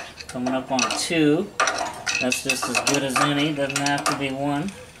 Okay, coming up on 2. That's just as good as any. Doesn't have to be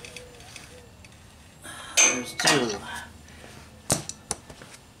 1. There's 2.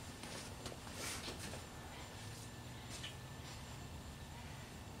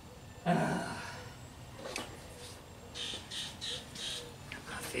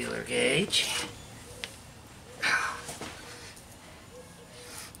 Feeler gauge.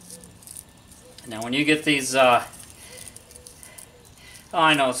 Now when you get these, oh,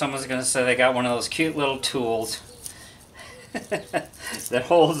 I know someone's going to say they got one of those cute little tools that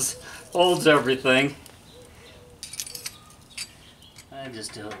holds everything. I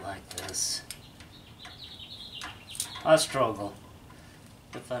just do it like this. I struggle.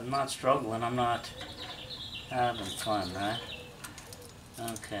 If I'm not struggling, I'm not having fun, right?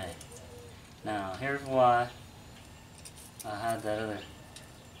 Okay. Now here's why I had that other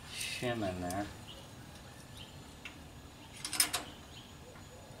shim in there.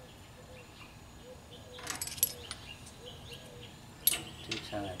 Too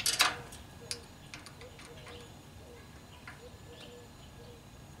tight.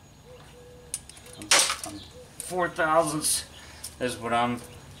 I'm 4 thousandths is what I'm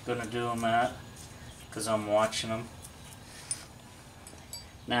gonna do them at, because I'm watching them.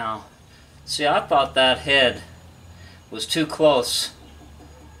 Now, see, I thought that head was too close.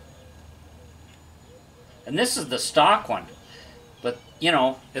 And this is the stock one. But, you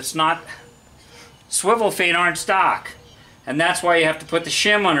know, it's not, swivel feet aren't stock. And that's why you have to put the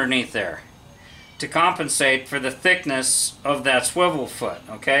shim underneath there, to compensate for the thickness of that swivel foot,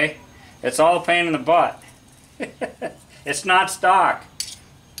 okay? It's all a pain in the butt. It's not stock.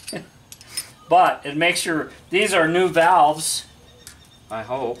 But it makes your, these are new valves, I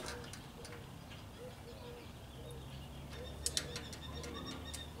hope.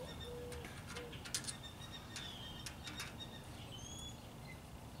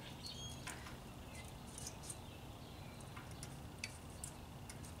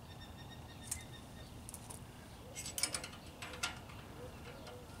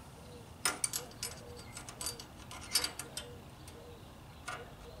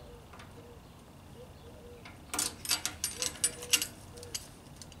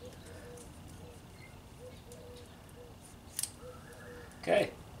 Okay.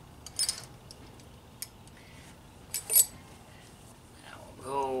 Now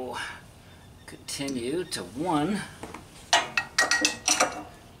we'll go continue to 1.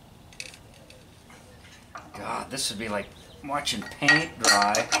 God, this would be like watching paint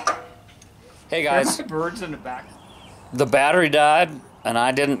dry. Hey guys. There are birds in the back. The battery died and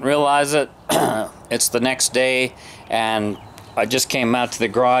I didn't realize it. It's the next day and I just came out to the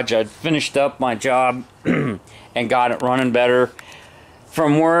garage. I'd finished up my job and got it running better.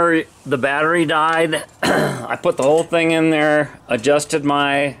 From where the battery died, I put the whole thing in there, adjusted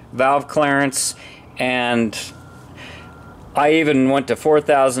my valve clearance, and I even went to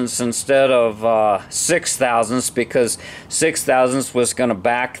 4,000ths instead of 6,000ths because 6,000ths was going to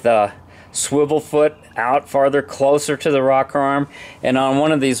back the swivel foot out farther, closer to the rocker arm. And on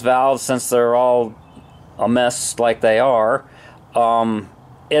one of these valves, since they're all a mess like they are,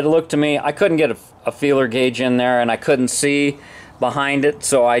 it looked to me, I couldn't get a feeler gauge in there and I couldn't see behind it,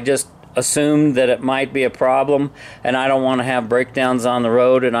 so I just assumed that it might be a problem, and I don't want to have breakdowns on the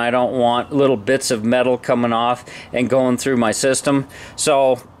road, and I don't want little bits of metal coming off and going through my system.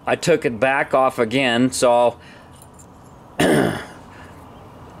 So I took it back off again. So the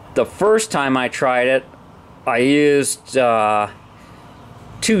first time I tried it, I used 2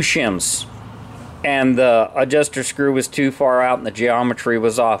 shims, and the adjuster screw was too far out and the geometry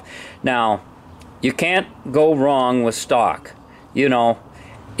was off. Now, you can't go wrong with stock. You know,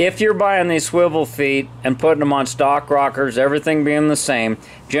 if you're buying these swivel feet and putting them on stock rockers, everything being the same,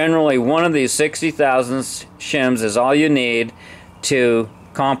 generally one of these 60,000th shims is all you need to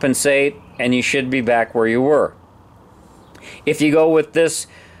compensate, and you should be back where you were. If you go with this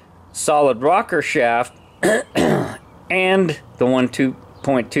solid rocker shaft and the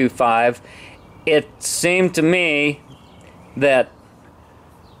 1.25, it seemed to me that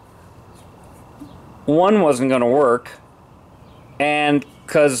 1 wasn't going to work, and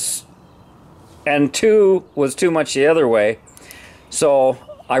 2 was too much the other way. So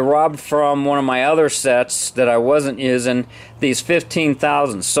I robbed from one of my other sets that I wasn't using these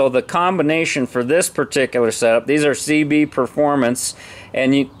 15,000. So the combination for this particular setup, these are CB Performance,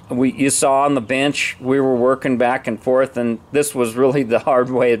 and you saw on the bench we were working back and forth, and this was really the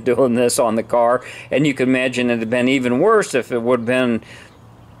hard way of doing this on the car. And you can imagine it had been even worse if it would have been,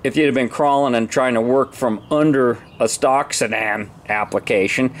 if you'd have been crawling and trying to work from under a stock sedan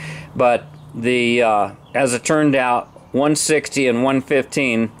application. But the as it turned out, 160 and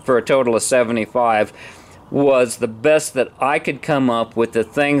 115 for a total of 75 was the best that I could come up with the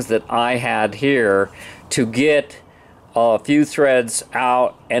things that I had here to get a few threads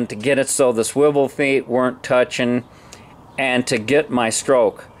out and to get it so the swivel feet weren't touching and to get my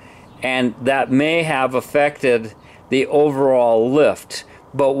stroke. And that may have affected the overall lift.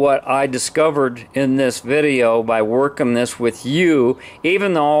 But what I discovered in this video by working this with you,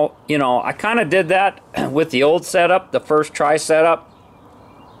 even though, you know, I kind of did that with the old setup, the first try setup,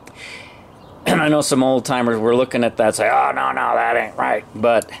 and I know some old timers were looking at that and say, oh, no, that ain't right.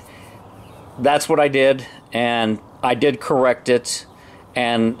 But that's what I did, and I did correct it,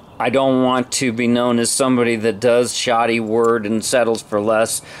 and I don't want to be known as somebody that does shoddy word and settles for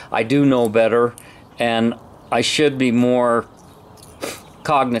less. I do know better, and I should be more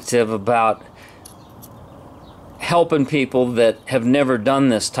cognitive about helping people that have never done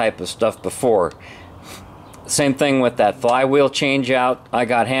this type of stuff before. Same thing with that flywheel change out. I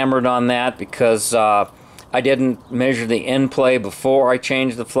got hammered on that because I didn't measure the end play before I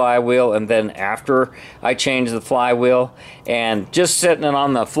changed the flywheel and then after I changed the flywheel, and just sitting it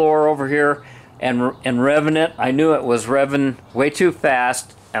on the floor over here and revving it, I knew it was revving way too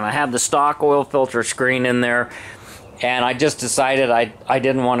fast, and I had the stock oil filter screen in there. And I just decided I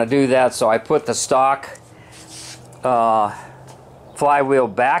didn't want to do that, so I put the stock flywheel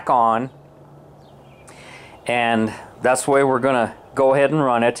back on, and that's the way we're going to go ahead and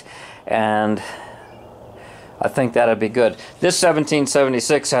run it, and I think that'd be good. This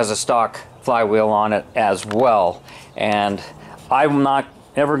 1776 has a stock flywheel on it as well, and I'm not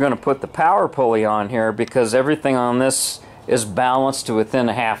ever going to put the power pulley on here because everything on this is balanced to within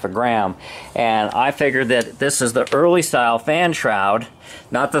a half a gram, and I figured that this is the early style fan shroud,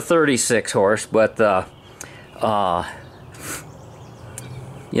 not the 36 horse, but the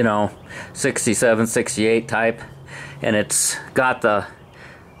you know, 67, 68 type, and it's got the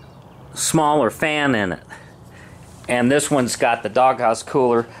smaller fan in it, and this one's got the doghouse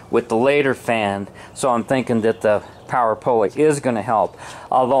cooler with the later fan, so I'm thinking that the power pulley is going to help.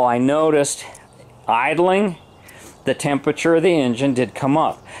 Although I noticed idling, the temperature of the engine did come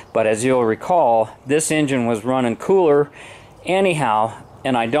up, but as you'll recall, this engine was running cooler anyhow,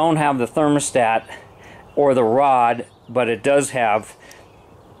 and I don't have the thermostat or the rod, but it does have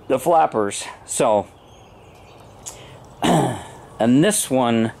the flappers. So, and this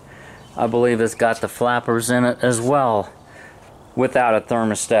one, I believe, has got the flappers in it as well, without a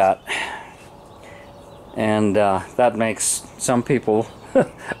thermostat. And that makes some people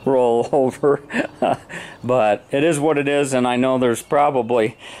roll over. But it is what it is, and I know there's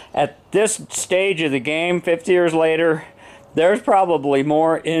probably, at this stage of the game, 50 years later, there's probably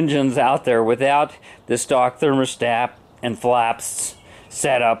more engines out there without the stock thermostat and flaps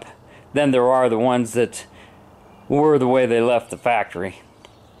setup than there are the ones that were the way they left the factory.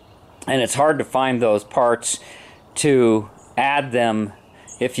 And it's hard to find those parts to add them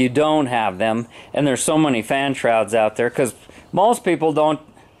if you don't have them. And there's so many fan shrouds out there, because most people don't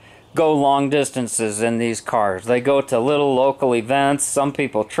go long distances in these cars. They go to little local events. Some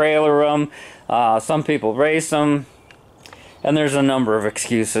people trailer them, some people race them, and there's a number of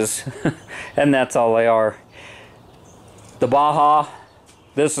excuses. And that's all they are. The Baja,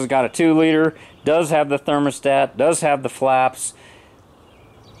 this has got a 2-liter, does have the thermostat, does have the flaps,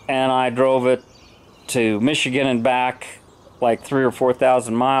 and I drove it to Michigan and back like 3,000 or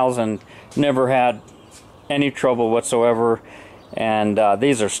 4,000 miles and never had any trouble whatsoever. And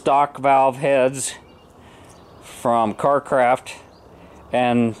these are stock valve heads from Carcraft,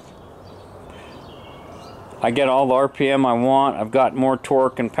 and I get all the RPM I want. I've got more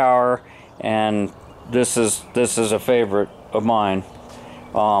torque and power, and this is a favorite of mine.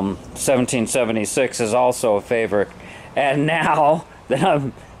 1776 is also a favorite, and now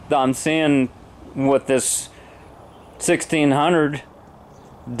that I'm seeing what this 1600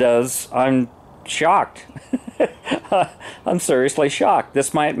 does, I'm shocked. I'm seriously shocked.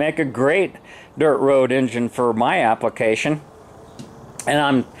 This might make a great dirt road engine for my application.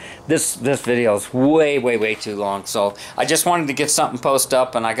 And this video is way too long, so I just wanted to get something posted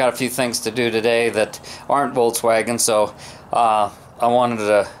up, and I got a few things to do today that aren't Volkswagen, so I wanted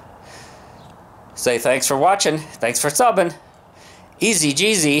to say thanks for watching, thanks for subbing.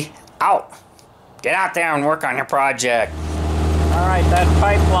 TheEZGZ out. Get out there and work on your project. Alright, that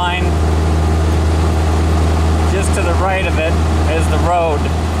pipeline just to the right of it is the road,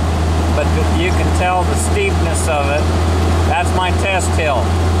 but you can tell the steepness of it. That's my test hill.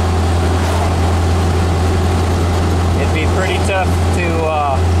 It'd be pretty tough to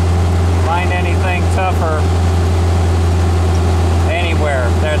find anything tougher anywhere.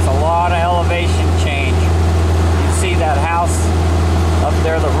 There's a lot of elevation change. You see that house up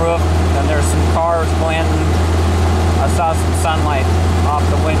there, the roof, and there's some cars glinting. I saw some sunlight off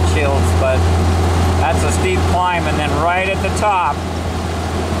the windshields, but that's a steep climb, and then right at the top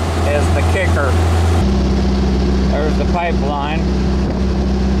is the kicker. There's the pipeline.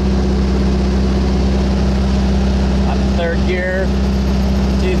 On the 3rd gear,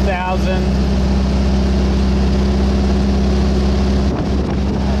 2000.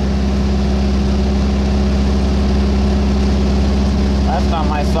 Last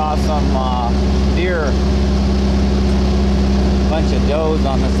time I saw some deer, a bunch of does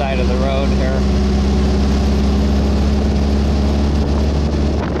on the side of the road here.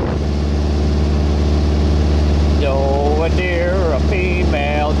 Doe, a deer, a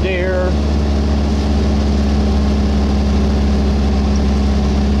female deer.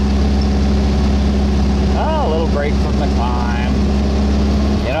 Oh, a little break from the climb.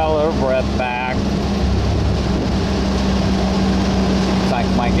 Get a little breath back. Looks like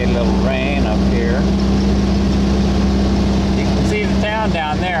might get a little rain up here. You can see the town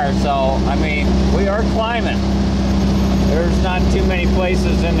down there, so I mean, we are climbing. There's not too many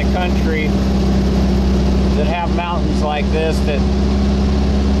places in the country that have mountains like this that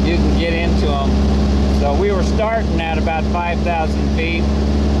you can get into them. So we were starting at about 5,000 feet,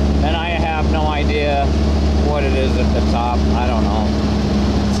 and I have no idea what it is at the top. I don't know,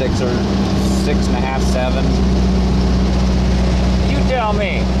 6 or 6.5, 7. You tell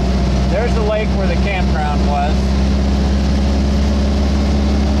me. There's the lake where the campground was.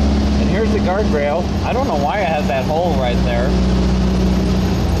 And here's the guardrail. I don't know why it has that hole right there.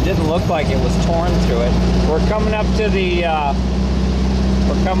 Didn't look like it was torn through it. We're coming up to the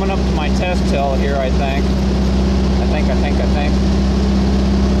we're coming up to my test hill here, I think. I think.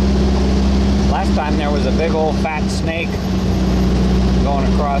 Last time there was a big old fat snake going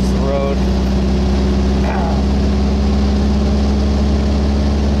across the road.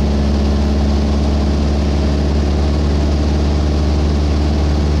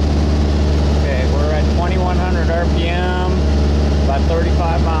 Okay, we're at 2100 RPM. About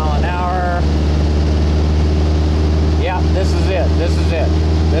 35 mile an hour. Yeah, this is it.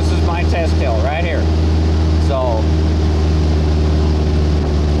 This is my test hill right here. So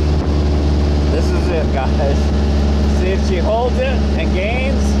this is it, guys. See if she holds it and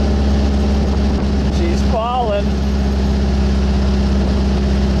gains.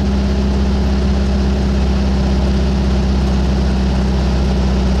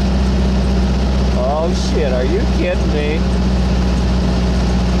 Are you kidding me?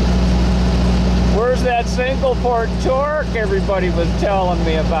 Where's that single port torque everybody was telling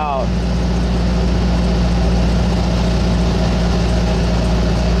me about?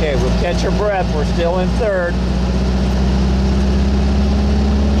 Okay, we'll catch our breath. We're still in third.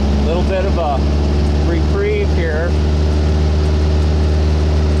 A little bit of a reprieve here.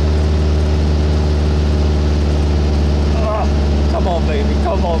 Come on, baby.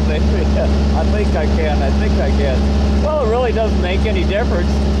 Come on, baby. I think I can. I think I can. Well, it really doesn't make any difference.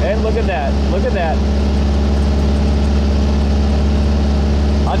 And look at that. Look at that.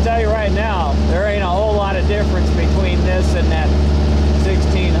 I'll tell you right now, there ain't a whole lot of difference between this and that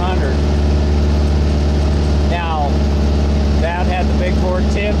 1600. Now, that had the big bore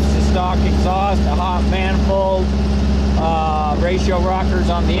tips, the stock exhaust, a hot manifold, ratio rockers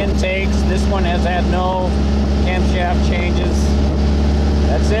on the intakes. This one has had no camshaft changes.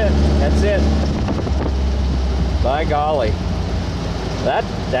 That's it. That's it. By golly, that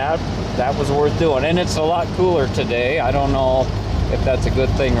was worth doing, and it's a lot cooler today. I don't know if that's a good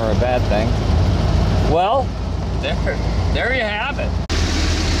thing or a bad thing. Well, there you have it.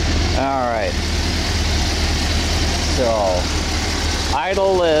 All right. So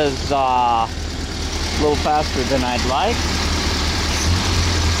idle is a little faster than I'd like,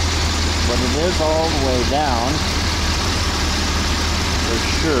 but it is all the way down for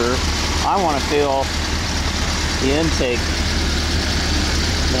sure. I want to feel the intake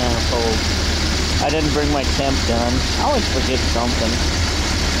manifold. I didn't bring my temp gun. I always forget something.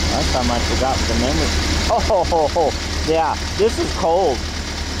 Last time I forgot the memory. Oh, yeah, this is cold.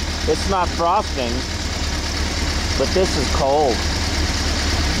 It's not frosting, but this is cold.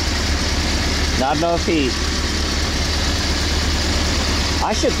 Not enough heat.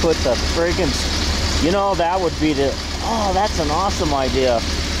 I should put the friggin', you know, that would be the, oh, that's an awesome idea.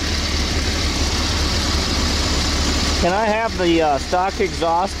 Can I have the stock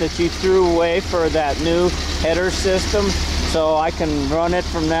exhaust that you threw away for that new header system so I can run it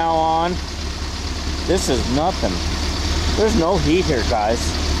from now on? This is nothing. There's no heat here, guys.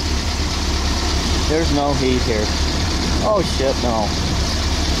 There's no heat here. Oh shit, no.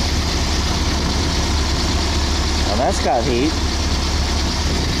 Well, that's got heat.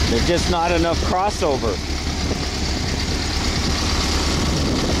 There's just not enough crossover.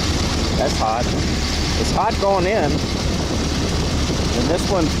 That's hot. It's hot going in, and this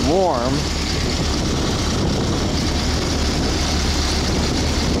one's warm.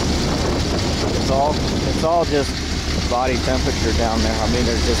 It's all just body temperature down there. I mean,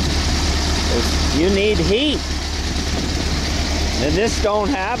 you need heat, and this don't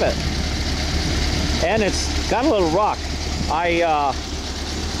have it, and it's got a little rock.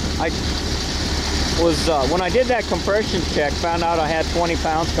 When I did that compression check, found out I had 20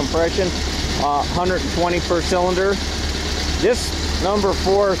 pounds compression. 120 per cylinder. This number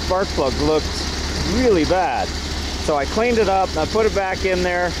 4 spark plug looked really bad, so I cleaned it up and I put it back in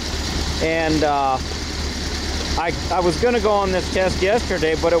there, and I was gonna go on this test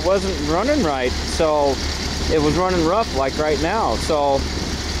yesterday, but it wasn't running right, so it was running rough like right now. So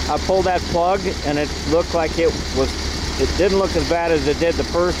I pulled that plug and it looked like it didn't look as bad as it did the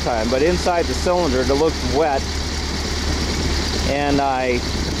first time, but inside the cylinder it looked wet, and I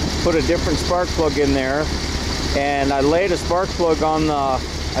put a different spark plug in there, and I laid a spark plug on I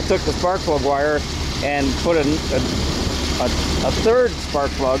took the spark plug wire and put a third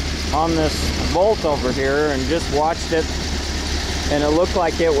spark plug on this bolt over here and just watched it, and it looked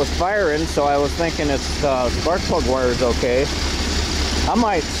like it was firing, so I was thinking it's spark plug wire is okay. I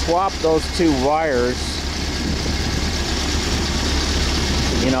might swap those two wires,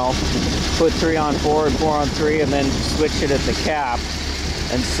 you know, put 3 on 4 and 4 on 3, and then switch it at the cap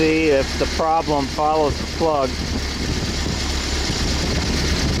and see if the problem follows the plug.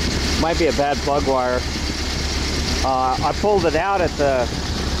 Might be a bad plug wire. I pulled it out at the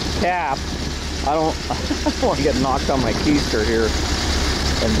cap. I don't want to get knocked on my keister here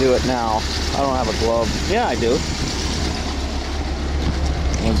and do it now. I don't have a glove. Yeah, I do.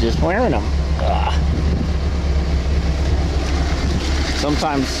 I'm just wearing them.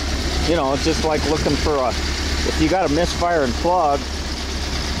 Sometimes, you know, it's just like looking for if you got a misfiring plug,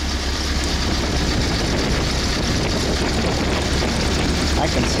 I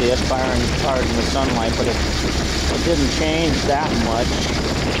can see it firing hard in the sunlight, but it didn't change that much.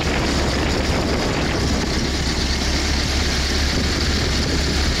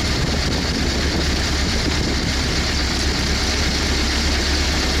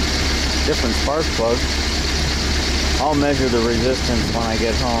 Different spark plug. I'll measure the resistance when I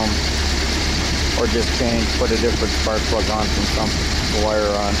get home, or just put a different spark plug on from some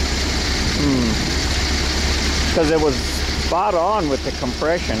wire on. because it was spot on with the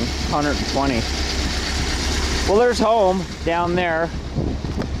compression, 120. Well, there's home down there,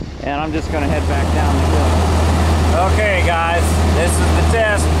 and I'm just gonna head back down the hill. Okay guys, this is the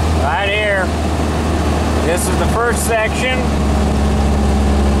test right here. This is the first section.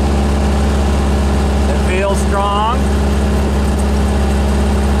 It feels strong.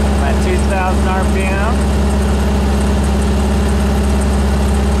 At 2,000 RPM.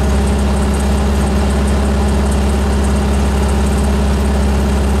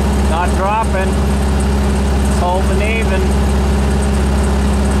 Not dropping, it's holding even.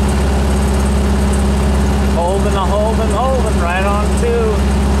 Holding, right on 2.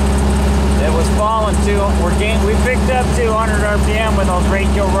 It was falling we picked up 200 RPM with those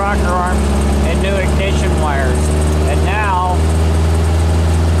radial rocker arms and new ignition wires. And now,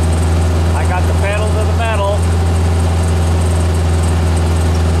 I got the pedal to the metal.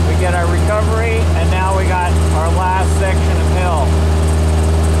 We get our recovery, and now we got our last section of hill.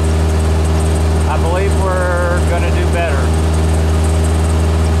 I believe we're going to do better.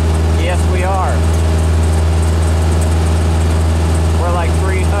 Yes, we are. We're like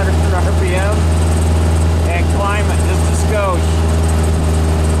 300 RPM and climbing just a skosh.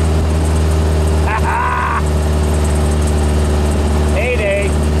 Ha-ha! Heyday.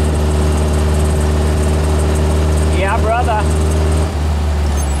 Yeah, brother.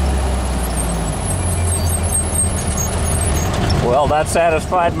 Well, that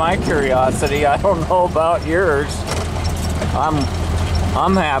satisfied my curiosity. I don't know about yours. I'm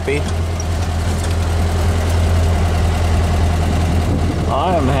happy.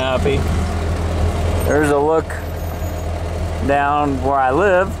 I am happy. There's a look down where I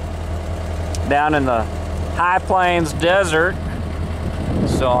live, down in the High Plains desert.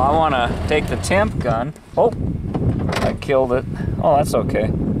 So I want to take the temp gun. Oh, I killed it. Oh, that's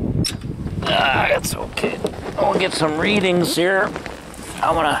okay. That's okay. I'll get some readings here.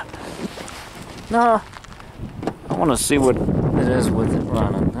 I want to see what it is with it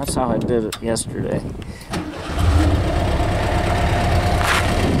running. That's how I did it yesterday.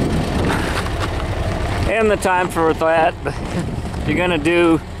 And the time for that. If you're gonna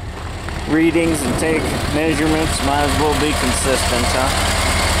do readings and take measurements, might as well be consistent, huh?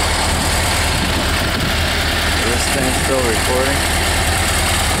 This thing's still recording.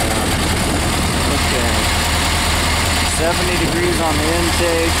 Okay. 70 degrees on the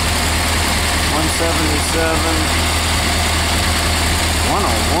intake. 177.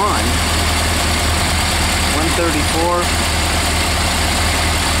 101. 134.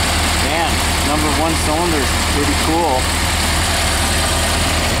 Man, number 1 cylinder is pretty cool.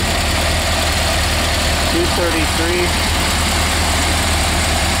 233.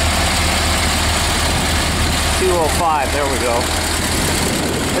 205, there we go.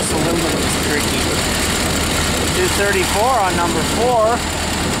 This aluminum's tricky. 234 on number 4.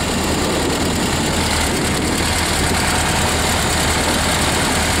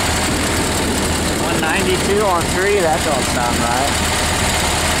 192 on 3, that don't sound right.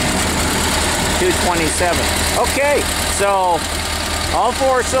 227. Okay, so all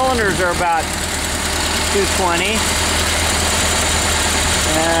 4 cylinders are about 220,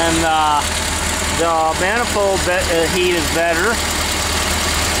 and the manifold heat is better.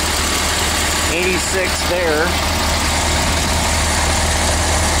 86 there.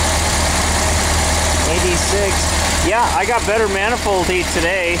 86. Yeah, I got better manifold heat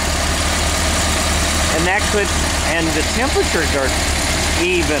today, and the temperatures are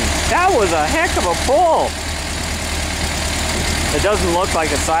even. That was a heck of a pull. It doesn't look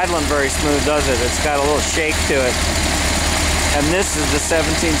like it's idling very smooth, does it? It's got a little shake to it. And this is the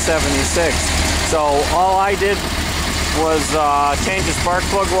 1776. So all I did was change the spark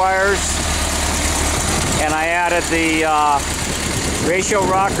plug wires, and I added the ratio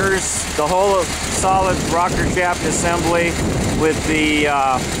rockers, the whole solid rocker shaft assembly with the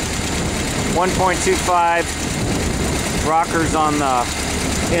 1.25 rockers on the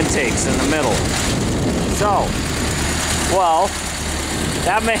intakes in the middle. So, well,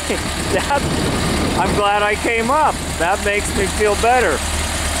 I'm glad I came up. That makes me feel better.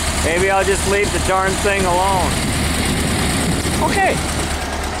 Maybe I'll just leave the darn thing alone. Okay,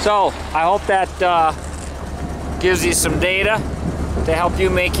 so I hope that gives you some data to help you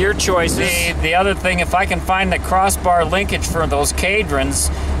make your choices. The other thing, if I can find the crossbar linkage for those cadrons,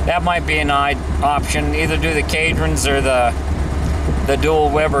 that might be an option. Either do the cadrons or the dual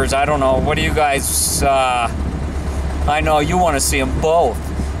Webers. I don't know. What do you guys? I know you want to see them both,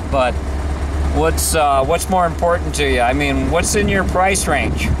 but what's more important to you? I mean, what's in your price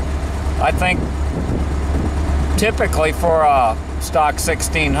range? I think typically for a stock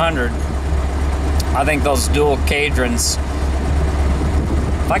 1600, I think those dual cadrons,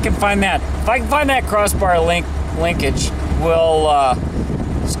 if I can find that crossbar linkage, we'll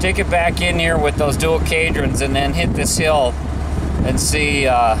stick it back in here with those dual cadrons and then hit this hill and see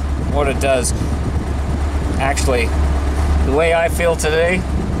what it does. Actually, the way I feel today,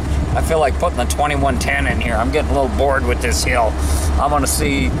 I feel like putting the 2110 in here. I'm getting a little bored with this hill. I want to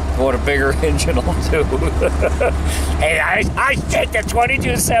see what a bigger engine will do. Hey, I take the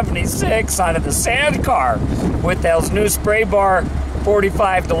 2276 out of the sand car with those new spray bar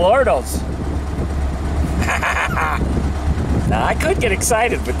 45 DeLordos. Now, I could get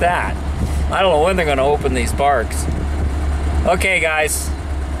excited with that. I don't know when they're going to open these parks. Okay, guys.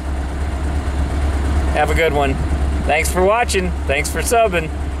 Have a good one. Thanks for watching. Thanks for subbing.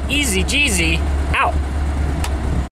 TheEZGZ out.